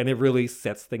to, and it really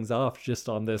sets things off just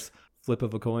on this flip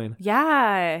of a coin.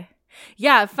 Yeah.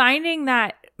 Yeah, finding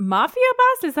that mafia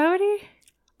boss, is that what he...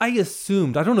 I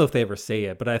assumed, I don't know if they ever say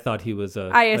it, but I thought he was a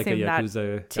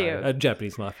Yakuza too. Guy, a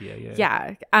Japanese mafia.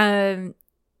 Yeah.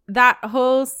 That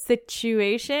whole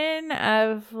situation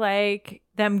of like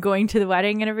them going to the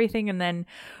wedding and everything and then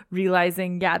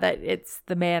realizing, that it's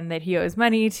the man that he owes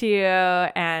money to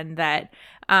and that,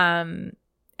 and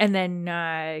then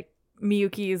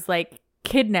Miyuki is like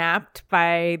kidnapped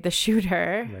by the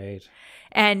shooter. Right.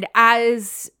 And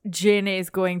as Jin is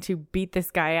going to beat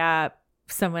this guy up,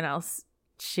 someone else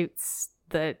shoots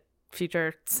the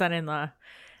future son-in-law.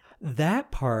 That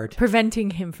part,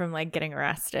 preventing him from like getting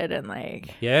arrested and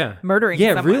like murdering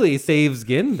someone. Someone. Really saves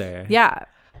Gin there. Yeah.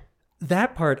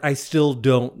 That part I still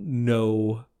don't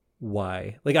know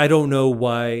why. Like I don't know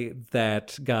why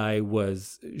that guy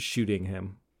was shooting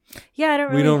him.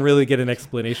 Yeah, we don't really get an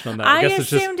explanation on that. I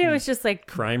guess assumed it was just like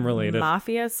crime related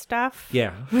mafia stuff.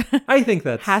 Yeah. I think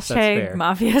that's hashtag that's fair.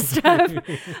 Mafia stuff.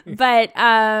 But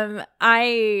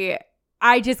I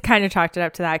just kind of chalked it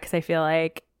up to that because I feel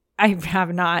like I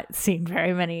have not seen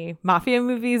very many mafia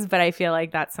movies, but I feel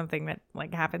like that's something that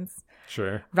like happens.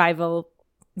 Sure. Rival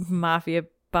mafia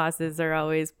bosses are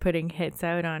always putting hits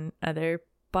out on other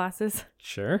bosses.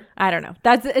 Sure. I don't know.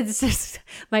 It's just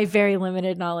my very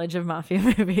limited knowledge of mafia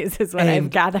movies is what I've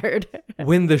gathered.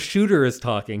 When the shooter is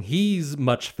talking, he's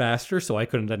much faster, so I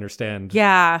couldn't understand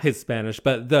his Spanish.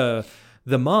 But the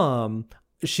mom,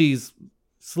 she's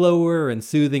slower and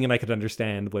soothing, and I could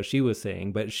understand what she was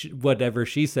saying, but whatever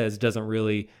she says doesn't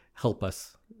really help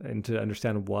us and to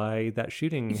understand why that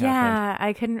shooting happened. Yeah,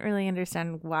 I couldn't really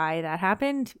understand why that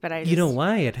happened, but I just... You know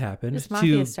why it happened? Just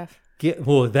mafia stuff.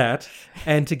 That,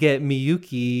 and to get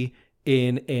Miyuki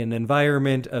in an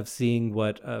environment of seeing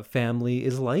what a family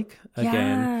is like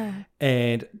again. Yeah.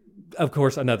 And of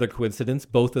course, another coincidence,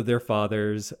 both of their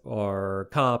fathers are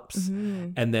cops,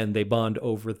 and then they bond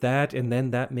over that, and then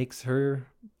that makes her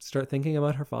start thinking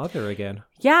about her father again.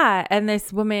 Yeah, and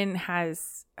this woman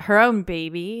has her own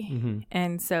baby,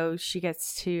 and so she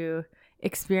gets to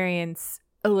experience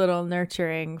a little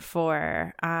nurturing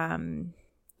for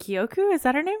Kyoko, is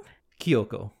that her name?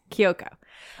 Kyoko.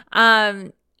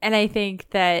 And I think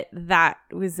that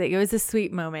was a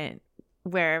sweet moment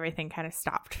where everything kind of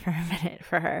stopped for a minute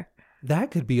for her.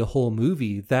 That could be a whole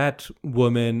movie. That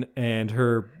woman and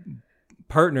her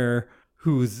partner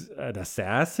who's an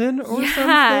assassin or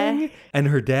something. And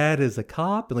her dad is a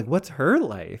cop. And like, what's her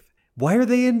life? Why are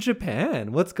they in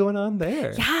Japan? What's going on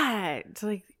there? Yeah. It's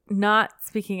like not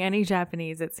speaking any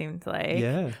Japanese, it seems like.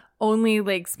 Yeah. Only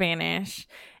like Spanish.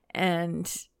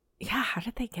 And yeah, how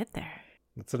did they get there?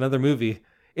 It's another movie.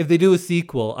 If they do a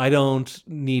sequel, I don't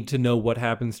need to know what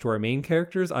happens to our main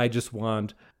characters. I just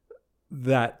want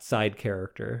that side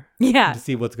character. Yeah. To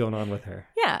see what's going on with her.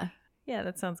 Yeah. Yeah,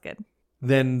 that sounds good.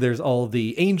 Then there's all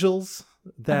the angels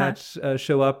that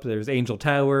show up. There's Angel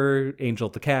Tower, Angel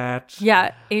the Cat.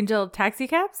 Yeah, Angel taxi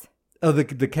cabs? Oh,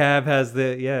 the cab has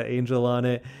the, angel on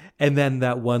it. And then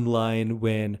that one line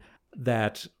when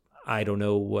that, I don't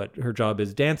know what her job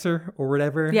is, dancer or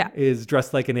whatever, is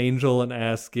dressed like an angel and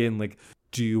asking, like,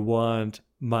 do you want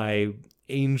my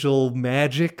angel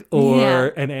magic or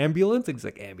an ambulance? And he's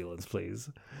like, ambulance,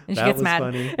 please. And that she gets was mad.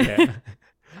 Funny. Yeah.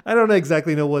 I don't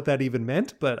exactly know what that even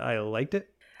meant, but I liked it.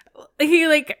 He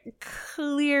like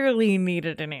clearly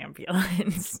needed an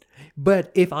ambulance.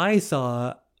 But if I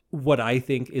saw what I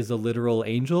think is a literal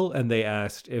angel and they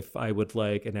asked if I would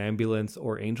like an ambulance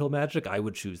or angel magic, I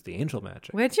would choose the angel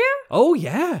magic. Would you? Oh,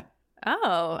 yeah.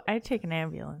 Oh, I'd take an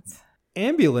ambulance.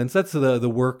 Ambulance, that's the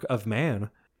work of man.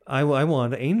 I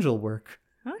want angel work.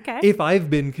 Okay. If I've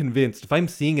been convinced, if I'm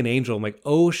seeing an angel, I'm like,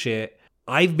 oh shit,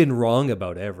 I've been wrong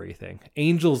about everything.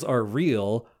 Angels are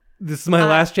real. This is my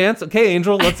last chance. Okay,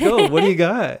 angel, let's go. What do you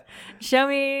got? Show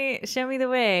me the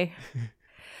way.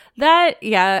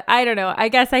 I don't know. I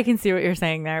guess I can see what you're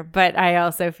saying there, but I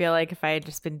also feel like if I had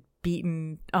just been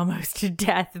beaten almost to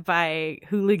death by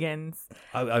hooligans.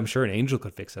 I'm sure an angel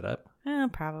could fix it up.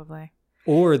 Probably.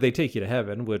 Or they take you to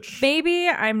heaven, which... Maybe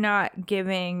I'm not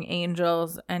giving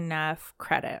angels enough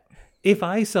credit. If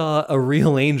I saw a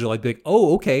real angel, I'd be like,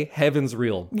 oh, okay, heaven's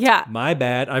real. Yeah. My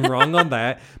bad. I'm wrong on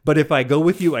that. But if I go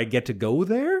with you, I get to go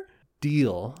there?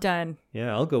 Deal. Done.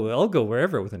 Yeah, I'll go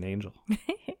wherever with an angel.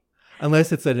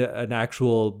 Unless it's an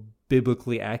actual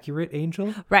biblically accurate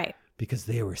angel. Right. Because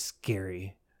they were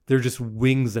scary. They're just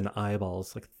wings and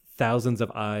eyeballs, like thousands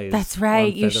of eyes. That's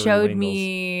right. You showed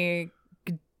me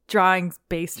drawings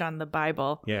based on the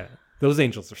Bible. Yeah. Those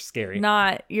angels are scary.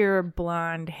 Not your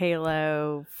blonde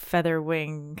halo feather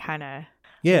wing kind of.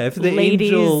 Yeah, if the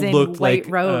ladies angel in looked white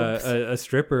like robes. A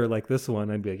stripper like this one,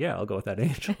 I'd be like, yeah, I'll go with that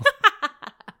angel.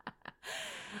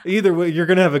 Either way, you're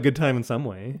going to have a good time in some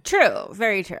way. True.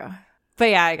 Very true.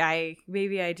 But yeah,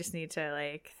 maybe I just need to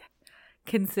like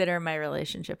consider my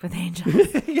relationship with angels.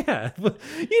 Yeah,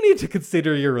 you need to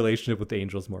consider your relationship with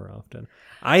angels more often.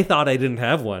 I thought I didn't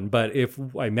have one, but if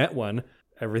I met one,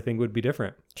 everything would be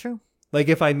different. True. Like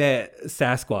if I met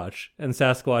Sasquatch and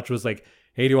Sasquatch was like,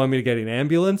 hey, do you want me to get an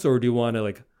ambulance or do you want to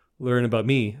like learn about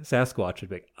me, Sasquatch? I'd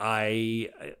be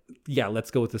like,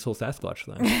 let's go with this whole Sasquatch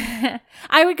thing.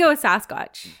 I would go with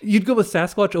Sasquatch. You'd go with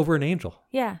Sasquatch over an angel?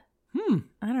 Yeah.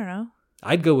 I don't know.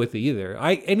 I'd go with either.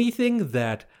 Anything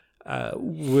that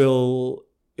will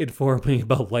inform me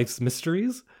about life's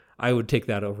mysteries, I would take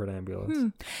that over an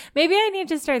ambulance. Maybe I need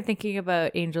to start thinking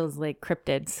about angels like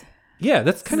cryptids. Yeah,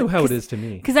 that's kind of how it is to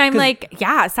me. Because I'm like,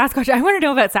 yeah, Sasquatch. I want to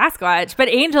know about Sasquatch. But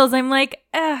angels, I'm like,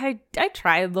 I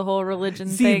tried the whole religion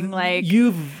thing. Like,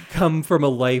 you've come from a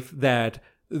life that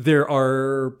there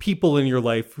are people in your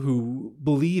life who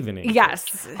believe in angels.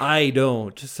 Yes. I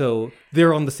don't. So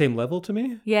they're on the same level to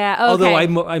me. Yeah. Okay. Although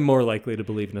I'm more likely to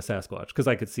believe in a Sasquatch because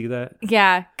I could see that.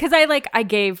 Yeah. Because I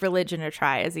gave religion a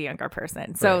try as a younger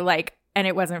person. So like, and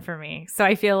it wasn't for me. So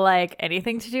I feel like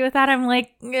anything to do with that, I'm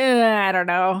like, I don't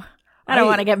know. I don't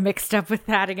want to get mixed up with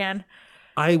that again.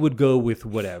 I would go with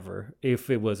whatever. If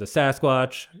it was a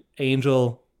Sasquatch,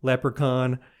 angel,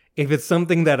 leprechaun, if it's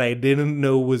something that I didn't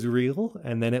know was real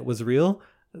and then it was real,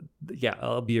 yeah,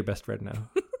 I'll be your best friend now.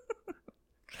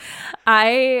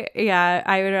 I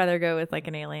would rather go with like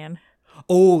an alien.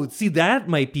 Oh, see, that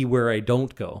might be where I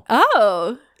don't go.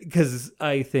 Oh. Because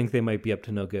I think they might be up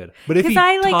to no good. But if he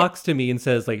talks to me and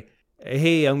says like,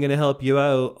 hey, I'm going to help you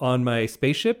out on my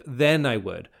spaceship, then I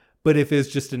would. But if it's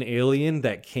just an alien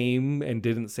that came and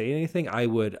didn't say anything, I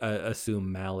would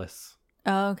assume malice.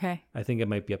 Oh, okay. I think it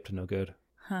might be up to no good.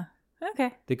 Huh.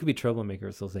 Okay. They could be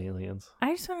troublemakers, those aliens.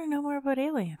 I just want to know more about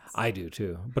aliens. I do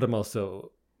too. But I'm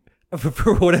also,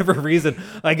 for whatever reason,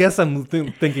 I guess I'm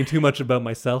thinking too much about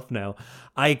myself now.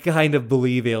 I kind of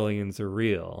believe aliens are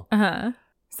real. Uh-huh.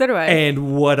 So do I.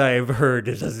 And what I've heard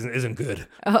isn't good.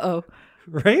 Uh-oh.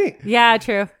 Right? Yeah,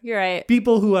 true. You're right.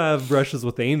 People who have brushes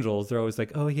with angels, they're always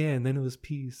like, oh yeah, and then it was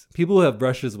peace. People who have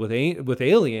brushes with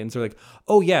aliens are like,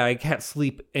 oh yeah, I can't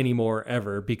sleep anymore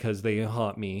ever because they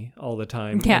haunt me all the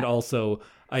time. Yeah. And also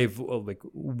I've like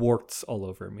warts all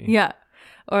over me. Yeah.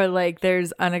 Or like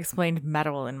there's unexplained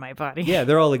metal in my body. Yeah,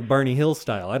 they're all like Barney Hill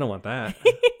style. I don't want that.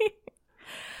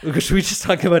 Should we just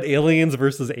talk about aliens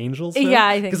versus angels now? Yeah,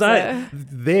 I think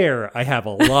so. I have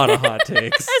a lot of hot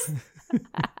takes.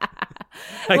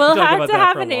 We'll have to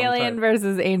have an alien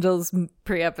versus angels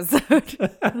pre-episode.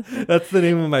 That's the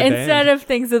name of my band. Instead of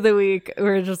things of the week,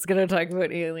 we're just going to talk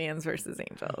about aliens versus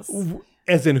angels.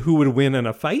 As in who would win in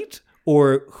a fight?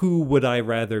 Or who would I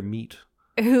rather meet?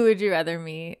 Who would you rather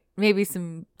meet? Maybe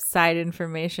some side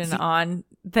information on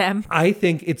them. I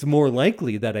think it's more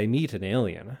likely that I meet an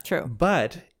alien. True.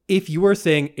 But if you are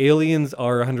saying aliens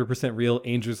are 100% real,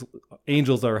 angels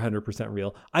are 100%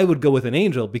 real, I would go with an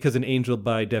angel because an angel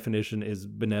by definition is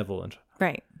benevolent.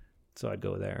 Right. So I'd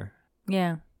go there.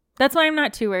 Yeah. That's why I'm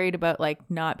not too worried about like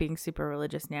not being super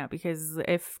religious now, because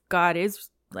if God is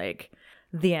like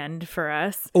the end for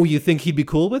us. Oh, you think he'd be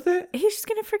cool with it? He's just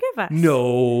going to forgive us.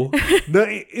 No.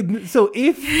 So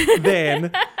if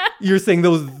then you're saying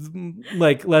those,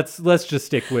 like, let's just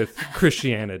stick with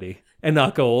Christianity and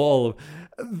not go all of,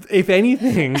 if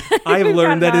anything, I've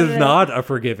learned that is not a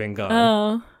forgiving God.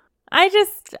 Oh, I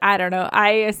don't know.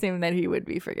 I assume that he would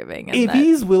be forgiving. If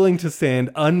he's willing to send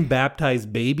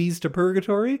unbaptized babies to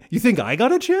purgatory, you think I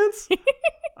got a chance?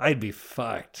 I'd be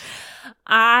fucked.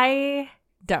 I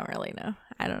don't really know.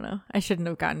 I don't know. I shouldn't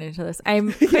have gotten into this.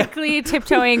 I'm quickly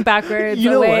tiptoeing backwards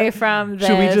away from this.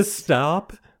 Should we just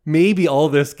stop? Maybe all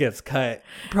this gets cut.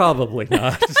 Probably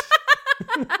not.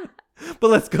 But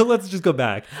let's just go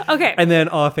back. Okay. And then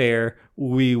off air,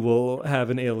 we will have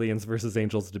an aliens versus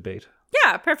angels debate.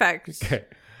 Yeah, perfect. Okay.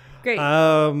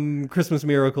 Great. Christmas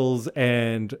miracles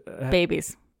and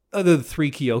babies. The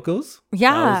 3 Kyokos.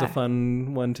 Yeah. That was a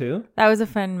fun one too. That was a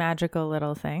fun magical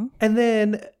little thing. And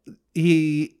then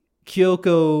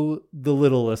Kyoko, the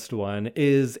littlest one,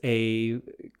 is a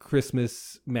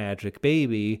Christmas magic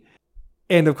baby.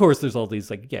 And of course there's all these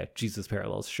like, yeah, Jesus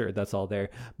parallels. Sure, that's all there.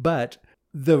 But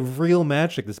the real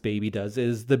magic this baby does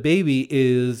is the baby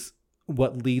is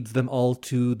what leads them all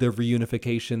to the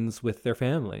reunifications with their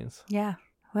families. Yeah.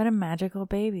 What a magical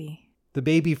baby. The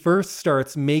baby first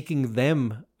starts making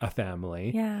them a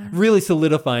family. Yeah. Really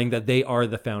solidifying that they are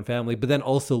the found family, but then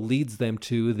also leads them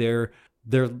to their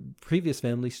previous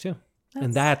families too.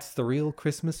 And that's the real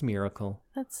Christmas miracle.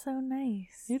 That's so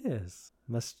nice. It is.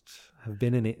 Must have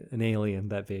been an alien,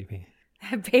 that baby.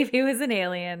 That baby was an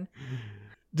alien.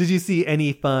 Did you see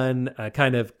any fun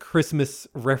kind of Christmas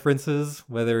references,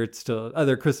 whether it's to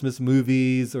other Christmas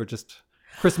movies or just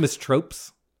Christmas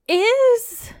tropes?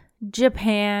 Is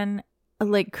Japan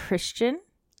like Christian?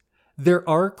 There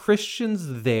are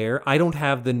Christians there. I don't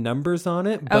have the numbers on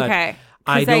it, but okay.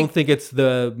 I don't think it's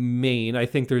the main. I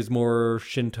think there's more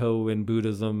Shinto and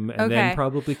Buddhism and then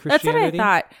probably Christianity. That's what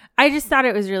I thought. I just thought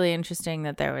it was really interesting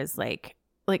that there was like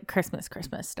Christmas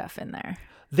stuff in there.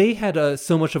 They had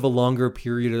so much of a longer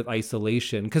period of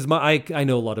isolation because I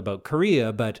know a lot about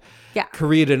Korea, but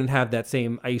Korea didn't have that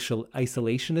same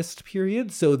isolationist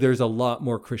period. So there's a lot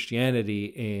more Christianity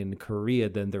in Korea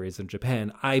than there is in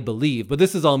Japan, I believe. But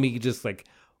this is all me just like,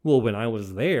 well, when I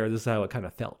was there, this is how it kind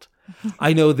of felt.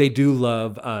 I know they do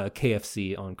love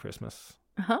KFC on Christmas.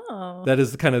 Oh. That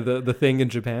is kind of the thing in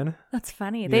Japan. That's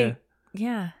funny.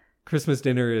 Yeah. Christmas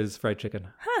dinner is fried chicken.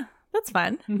 Huh. That's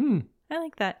fun. Mm-hmm. I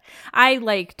like that. I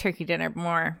like turkey dinner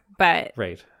more, but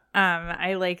right.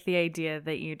 I like the idea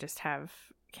that you just have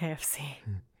KFC.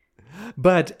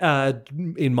 But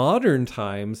in modern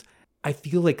times, I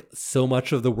feel like so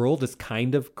much of the world is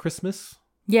kind of Christmas.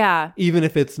 Yeah. Even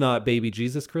if it's not baby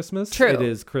Jesus Christmas. True. It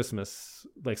is Christmas,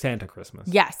 like Santa Christmas.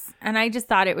 Yes. And I just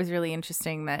thought it was really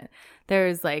interesting that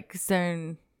there's like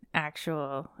some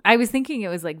I was thinking it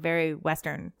was like very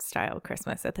Western style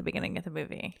Christmas at the beginning of the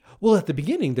movie. Well, at the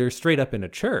beginning, they're straight up in a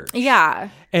church. Yeah.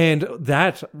 And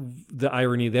the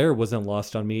irony there wasn't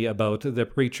lost on me about the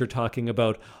preacher talking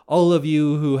about all of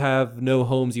you who have no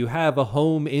homes, you have a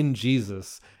home in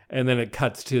Jesus. And then it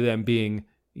cuts to them being,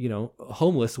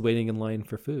 homeless waiting in line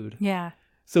for food. Yeah.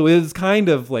 So it's kind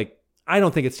of like, I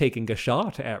don't think it's taking a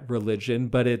shot at religion,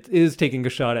 but it is taking a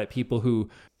shot at people who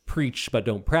preach but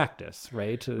don't practice,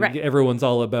 right? Everyone's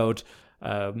all about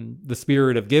the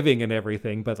spirit of giving and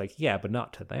everything, but but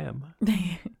not to them.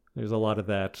 There's a lot of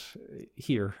that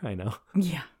here, I know.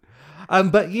 Yeah.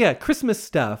 But yeah, Christmas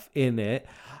stuff in it.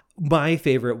 My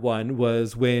favorite one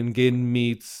was when Gin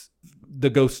meets the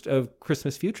ghost of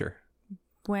Christmas future.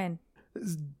 When?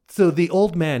 So the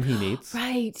old man he meets.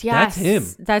 Right.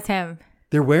 Yes. That's him.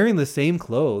 They're wearing the same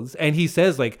clothes. And he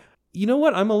says, like, you know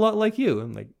what? I'm a lot like you.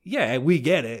 I'm like, yeah, we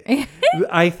get it.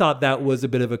 I thought that was a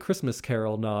bit of a Christmas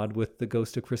Carol nod with the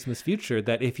Ghost of Christmas Future,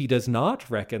 that if he does not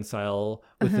reconcile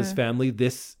with his family,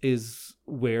 this is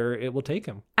where it will take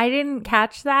him. I didn't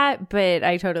catch that, but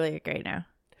I totally agree now.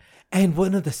 And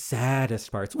one of the saddest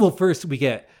parts, well, first we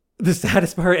get the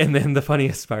saddest part and then the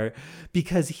funniest part,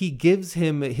 because he gives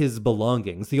him his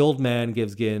belongings. The old man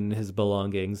gives Gin his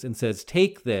belongings and says,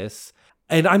 take this.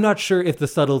 And I'm not sure if the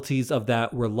subtleties of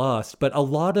that were lost, but a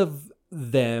lot of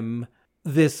them,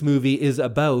 this movie is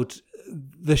about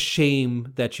the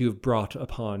shame that you've brought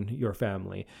upon your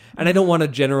family. And I don't want to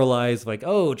generalize like,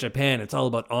 oh, Japan, it's all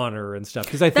about honor and stuff,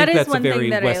 because I think that's a very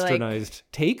westernized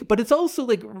take, but it's also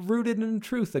like rooted in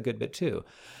truth a good bit too.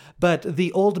 But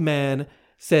the old man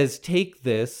says, take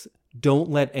this. Don't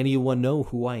let anyone know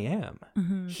who I am.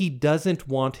 Mm-hmm. He doesn't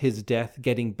want his death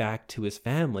getting back to his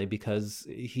family because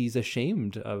he's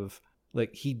ashamed of,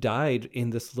 like, he died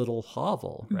in this little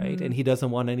hovel, right? Mm-hmm. And he doesn't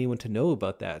want anyone to know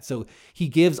about that. So he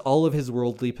gives all of his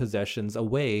worldly possessions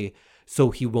away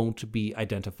so he won't be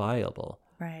identifiable.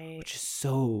 Right. Which is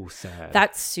so sad.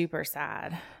 That's super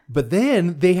sad. But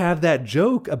then they have that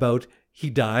joke about he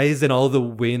dies and all the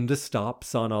wind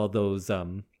stops on all those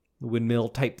windmill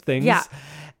type things. Yeah.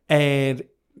 And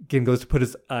Gin goes to put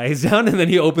his eyes down and then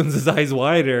he opens his eyes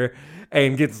wider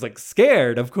and gets like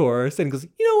scared, of course, and goes,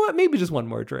 you know what, maybe just one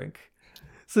more drink.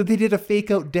 So they did a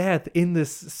fake out death in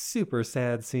this super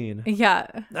sad scene. Yeah.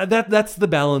 That's the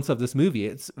balance of this movie.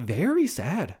 It's very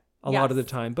sad a lot of the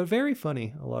time, but very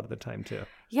funny a lot of the time too.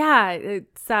 Yeah,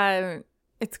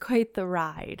 it's quite the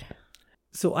ride.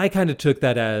 So I kind of took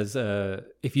that as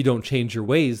if you don't change your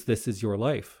ways, this is your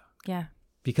life. Yeah.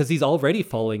 Because he's already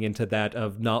falling into that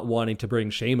of not wanting to bring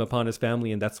shame upon his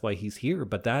family, and that's why he's here.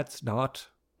 But that's not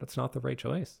the right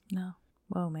choice. No.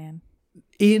 Whoa, man.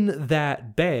 In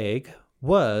that bag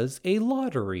was a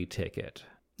lottery ticket.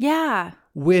 Yeah.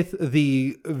 With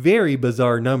the very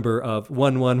bizarre number of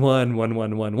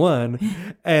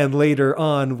 1111111. And later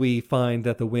on, we find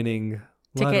that the winning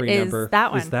lottery number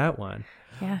is that one.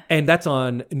 Yeah. And that's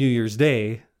on New Year's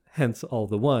Day. Hence all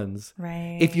the ones.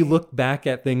 Right. If you look back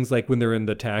at things like when they're in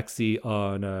the taxi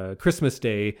on Christmas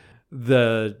Day,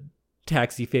 the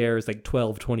taxi fare is like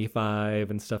 $12.25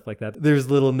 and stuff like that. There's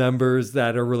little numbers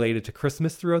that are related to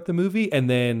Christmas throughout the movie. And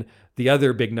then the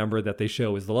other big number that they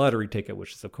show is the lottery ticket,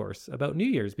 which is, of course, about New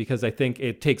Year's, because I think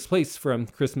it takes place from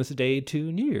Christmas Day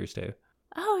to New Year's Day.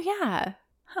 Oh, yeah.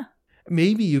 Huh.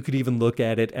 Maybe you could even look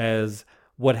at it as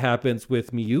what happens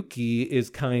with Miyuki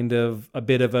is kind of a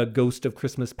bit of a ghost of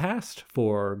Christmas past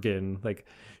for Gin. Like,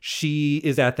 she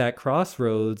is at that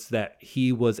crossroads that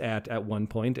he was at one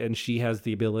point, and she has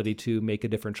the ability to make a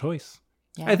different choice.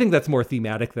 Yeah. I think that's more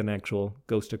thematic than actual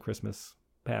ghost of Christmas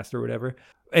past or whatever.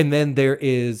 And then there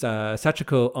is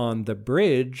Sachiko on the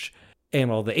bridge and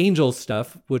all the angel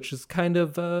stuff, which is kind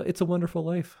of It's a Wonderful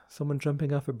Life. Someone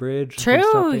jumping off a bridge.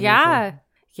 True, yeah.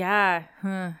 Yeah.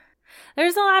 Huh.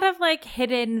 There's a lot of like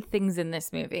hidden things in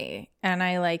this movie, and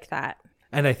I like that.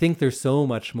 And I think there's so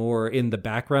much more in the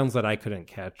backgrounds that I couldn't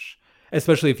catch.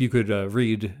 Especially if you could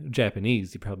read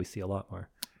Japanese, you probably see a lot more.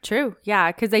 True,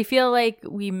 yeah, because I feel like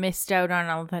we missed out on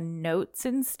all the notes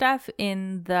and stuff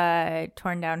in the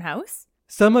torn down house.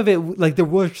 Some of it, like there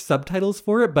were subtitles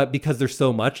for it, but because there's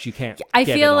so much, you can't I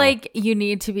feel like you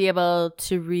need to be able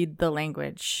to read the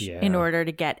language in order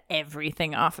to get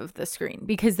everything off of the screen.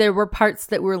 Because there were parts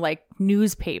that were like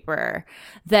newspaper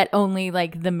that only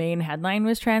like the main headline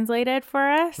was translated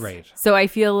for us. Right. So I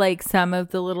feel like some of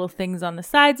the little things on the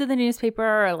sides of the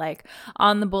newspaper or like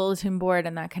on the bulletin board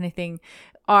and that kind of thing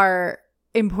are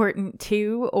important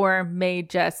too, or may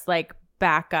just like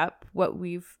back up what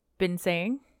we've been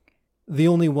saying. The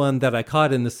only one that I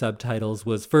caught in the subtitles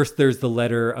was first there's the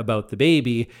letter about the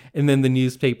baby, and then the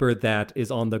newspaper that is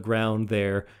on the ground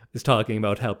there is talking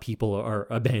about how people are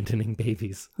abandoning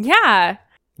babies. Yeah.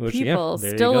 Which, people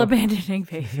still abandoning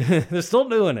babies. They're still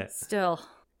doing it. Still.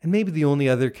 And maybe the only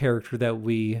other character that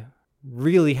we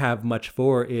really have much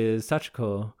for is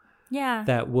Sachiko. Yeah.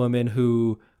 That woman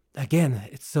who, again,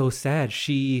 it's so sad.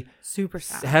 She super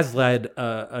sad. Has led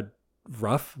a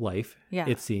rough life,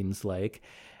 it seems like.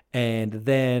 And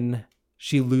then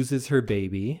she loses her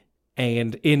baby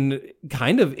and in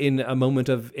a moment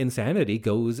of insanity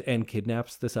goes and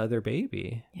kidnaps this other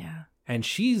baby. Yeah. And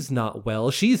she's not well.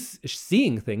 She's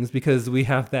seeing things because we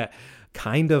have that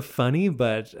kind of funny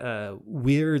but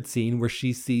weird scene where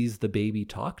she sees the baby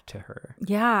talk to her.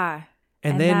 Yeah.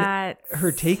 And then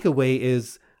her takeaway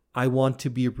is, I want to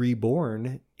be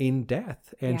reborn in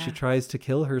death, and she Yeah. tries to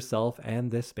kill herself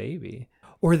and this baby.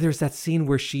 Or there's that scene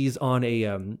where she's on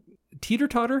a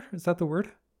teeter-totter. Is that the word?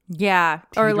 Yeah.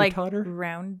 Or like Teeter-totter?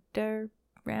 round.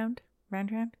 Round?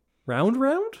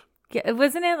 Yeah,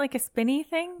 wasn't it like a spinny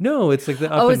thing? No, it's like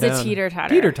the up Oh, and it's down. a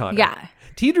teeter-totter. Teeter-totter. Yeah.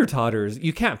 Teeter-totters,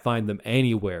 you can't find them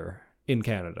anywhere in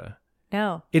Canada.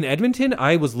 No. In Edmonton,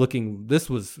 I was looking, this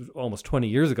was almost 20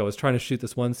 years ago, I was trying to shoot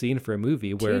this one scene for a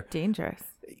movie where, Too dangerous.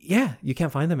 yeah, you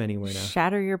can't find them anywhere now.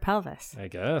 Shatter your pelvis. I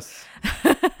guess.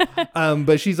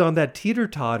 But she's on that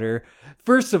teeter-totter.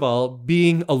 First of all,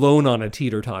 being alone on a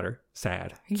teeter-totter,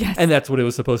 sad. Yes. And that's what it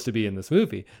was supposed to be in this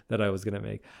movie that I was going to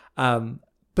make.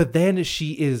 But then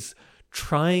she is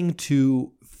trying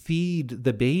to feed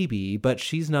the baby, but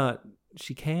she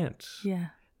can't. Yeah.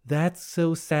 That's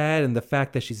so sad. And the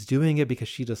fact that she's doing it because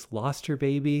she just lost her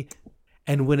baby.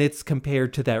 And when it's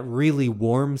compared to that really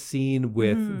warm scene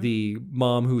with the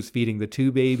mom who's feeding the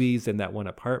two babies in that one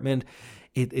apartment,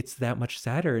 it's that much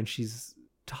sadder. And she's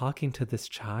talking to this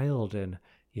child. And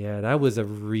yeah, that was a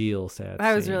real sad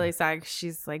That was scene. really sad. 'Cause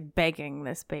she's like begging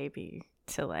this baby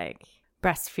to like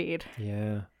breastfeed.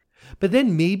 Yeah. But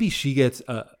then maybe she gets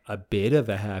a bit of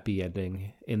a happy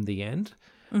ending in the end.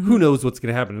 Who knows what's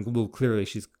going to happen? Well, clearly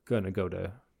she's going to go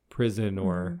to prison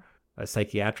or a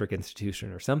psychiatric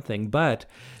institution or something. But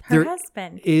Her there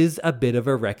husband. is a bit of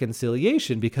a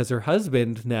reconciliation because her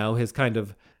husband now has kind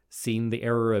of seen the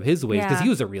error of his ways because Yeah. he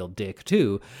was a real dick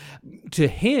too. To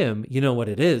him, you know what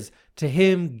it is? To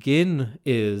him, Gin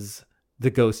is the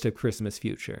ghost of Christmas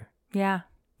future. Yeah.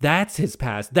 That's his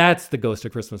past. That's the ghost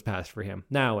of Christmas past for him.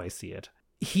 Now I see it.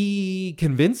 He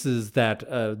convinces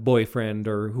that boyfriend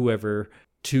or whoever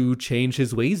to change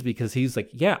his ways because he's like,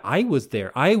 yeah, I was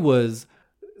there. I was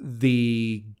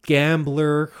the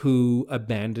gambler who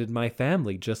abandoned my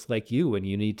family just like you, and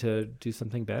you need to do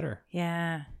something better.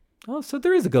 Yeah. Oh, so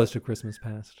there is a ghost of Christmas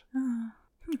past. Oh.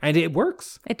 And it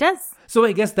works. It does. So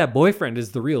I guess that boyfriend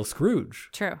is the real Scrooge.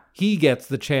 True. He gets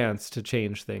the chance to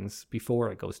change things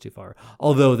before it goes too far.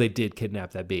 Although they did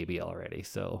kidnap that baby already,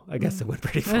 so I guess it went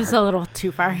pretty It far. was a little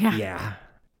too far. Yeah. Yeah.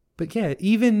 But yeah,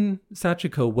 even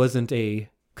Sachiko wasn't a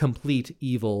complete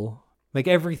evil. Like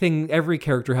every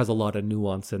character has a lot of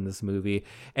nuance in this movie.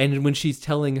 And when she's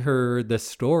telling her the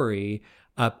story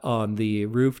up on the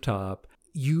rooftop,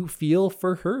 you feel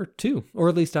for her too. Or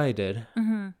at least I did.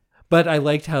 Mm-hmm. But I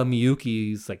liked how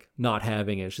Miyuki's like not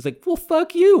having it. She's like, well,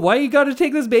 fuck you. Why you got to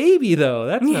take this baby though?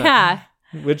 That's not... Yeah.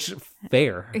 Which,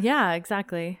 fair. Yeah,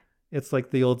 exactly. It's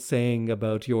like the old saying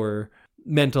about your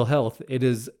mental health. It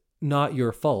is not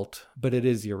your fault, but it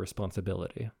is your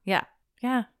responsibility. Yeah.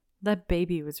 Yeah. That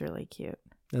baby was really cute.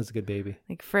 That was a good baby.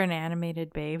 Like for an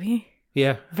animated baby.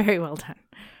 Yeah. Very well done.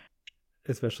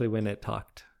 Especially when it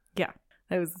talked. Yeah.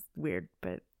 That was weird,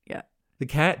 but yeah. The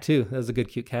cat, too. That was a good,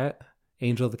 cute cat.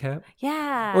 Angel the cat.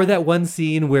 Yeah. Or that one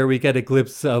scene where we get a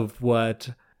glimpse of what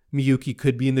Miyuki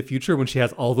could be in the future when she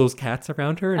has all those cats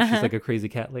around her and she's like a crazy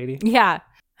cat lady. Yeah.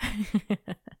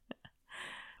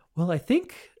 Well, I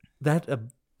think that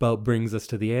about brings us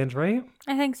to the end, right?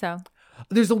 I think so.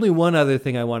 There's only one other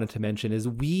thing I wanted to mention is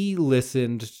we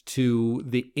listened to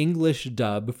the English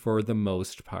dub for the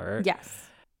most part. Yes.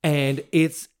 And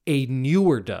it's a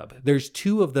newer dub. There's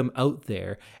two of them out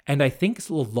there. And I think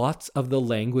lots of the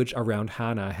language around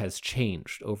Hana has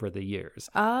changed over the years.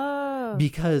 Oh.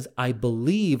 Because I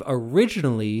believe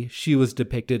originally she was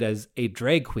depicted as a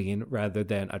drag queen rather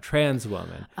than a trans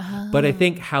woman. Oh. But I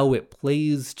think how it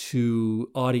plays to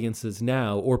audiences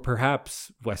now, or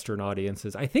perhaps Western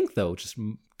audiences, I think though, just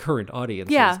current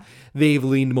audiences, Yeah. they've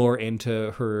leaned more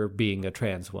into her being a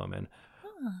trans woman.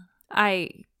 I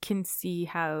can see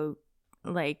how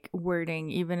like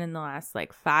wording even in the last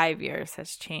like 5 years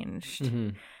has changed. Mm-hmm.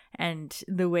 And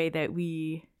the way that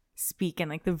we speak and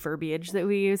like the verbiage that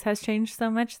we use has changed so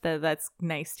much that that's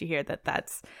nice to hear that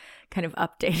that's kind of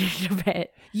updated a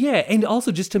bit. Yeah, and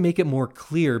also just to make it more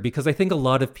clear, because I think a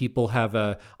lot of people have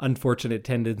a unfortunate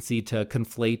tendency to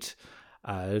conflate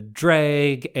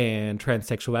drag and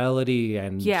transsexuality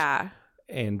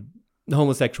and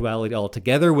homosexuality all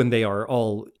together when they are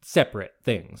all separate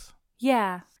things.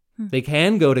 Yeah. They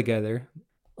can go together.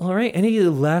 All right, any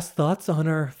last thoughts on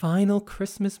our final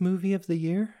Christmas movie of the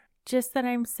year? Just that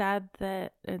I'm sad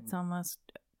that it's almost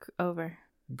over.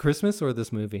 Christmas or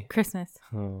this movie? Christmas.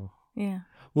 Oh. Yeah.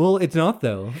 Well, it's not,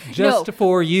 though. Just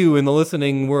for you in the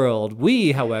listening world.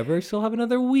 We, however, still have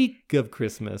another week of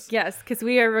Christmas. Yes, because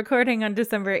we are recording on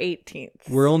December 18th.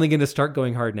 We're only going to start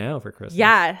going hard now for Christmas.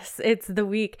 Yes, it's the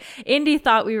week. Indy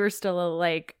thought we were still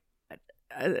like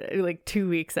 2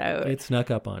 weeks out. It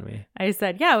snuck up on me. I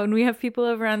said, yeah, when we have people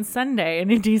over on Sunday.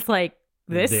 And Indy's like,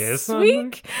 this Sunday?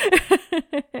 week?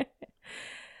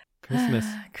 Christmas.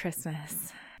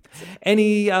 Christmas.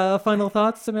 Any final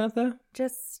thoughts, Samantha?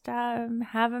 Just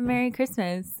have a Merry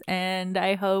Christmas, and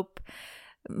I hope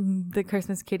the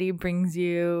Christmas kitty brings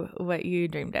you what you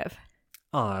dreamed of.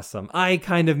 Awesome. I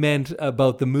kind of meant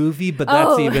about the movie, but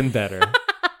that's even better.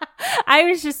 I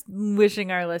was just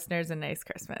wishing our listeners a nice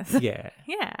Christmas. Yeah.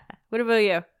 Yeah. What about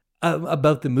you?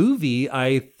 About the movie,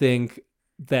 I think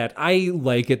that I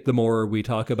like it the more we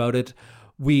talk about it.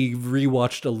 We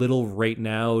rewatched a little right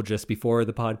now just before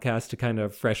the podcast to kind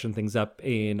of freshen things up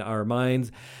in our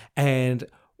minds. And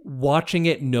watching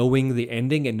it, knowing the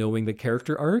ending and knowing the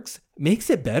character arcs makes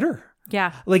it better.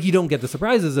 Yeah. Like, you don't get the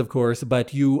surprises, of course,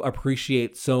 but you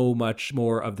appreciate so much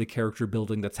more of the character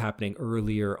building that's happening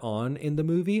earlier on in the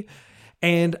movie.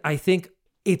 And I think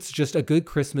it's just a good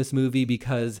Christmas movie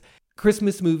because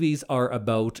Christmas movies are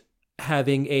about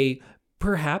having a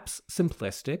perhaps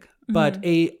simplistic, but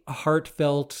a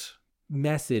heartfelt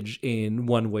message in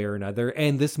one way or another.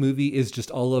 And this movie is just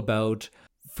all about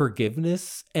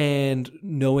forgiveness and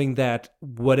knowing that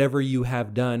whatever you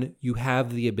have done, you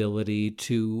have the ability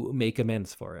to make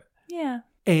amends for it. Yeah.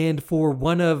 And for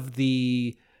one of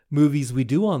the movies we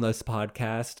do on this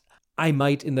podcast, I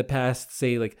might in the past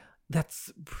say, like,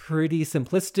 that's pretty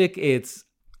simplistic. It's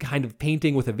kind of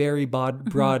painting with a very broad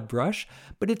brush,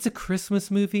 but it's a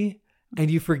Christmas movie and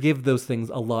you forgive those things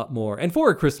a lot more. And for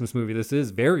a Christmas movie, this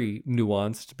is very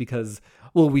nuanced because,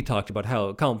 well, we talked about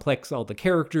how complex all the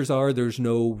characters are. There's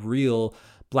no real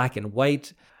black and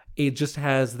white. It just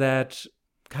has that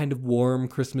kind of warm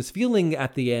Christmas feeling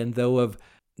at the end, though, of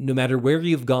no matter where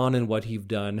you've gone and what you've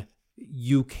done,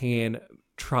 you can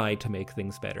try to make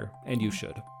things better, and you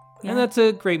should. Yeah. And that's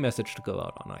a great message to go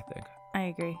out on, I think. I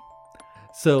agree.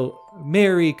 So,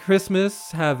 Merry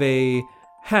Christmas, have a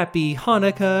happy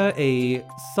Hanukkah, a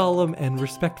solemn and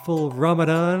respectful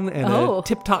Ramadan, and a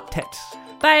tip-top tet.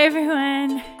 Bye,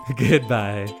 everyone.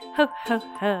 Goodbye. Ho, ho,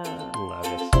 ho. Love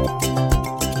it.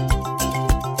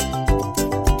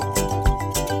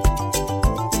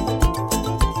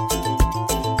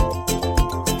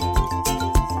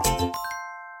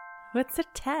 What's a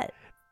tet?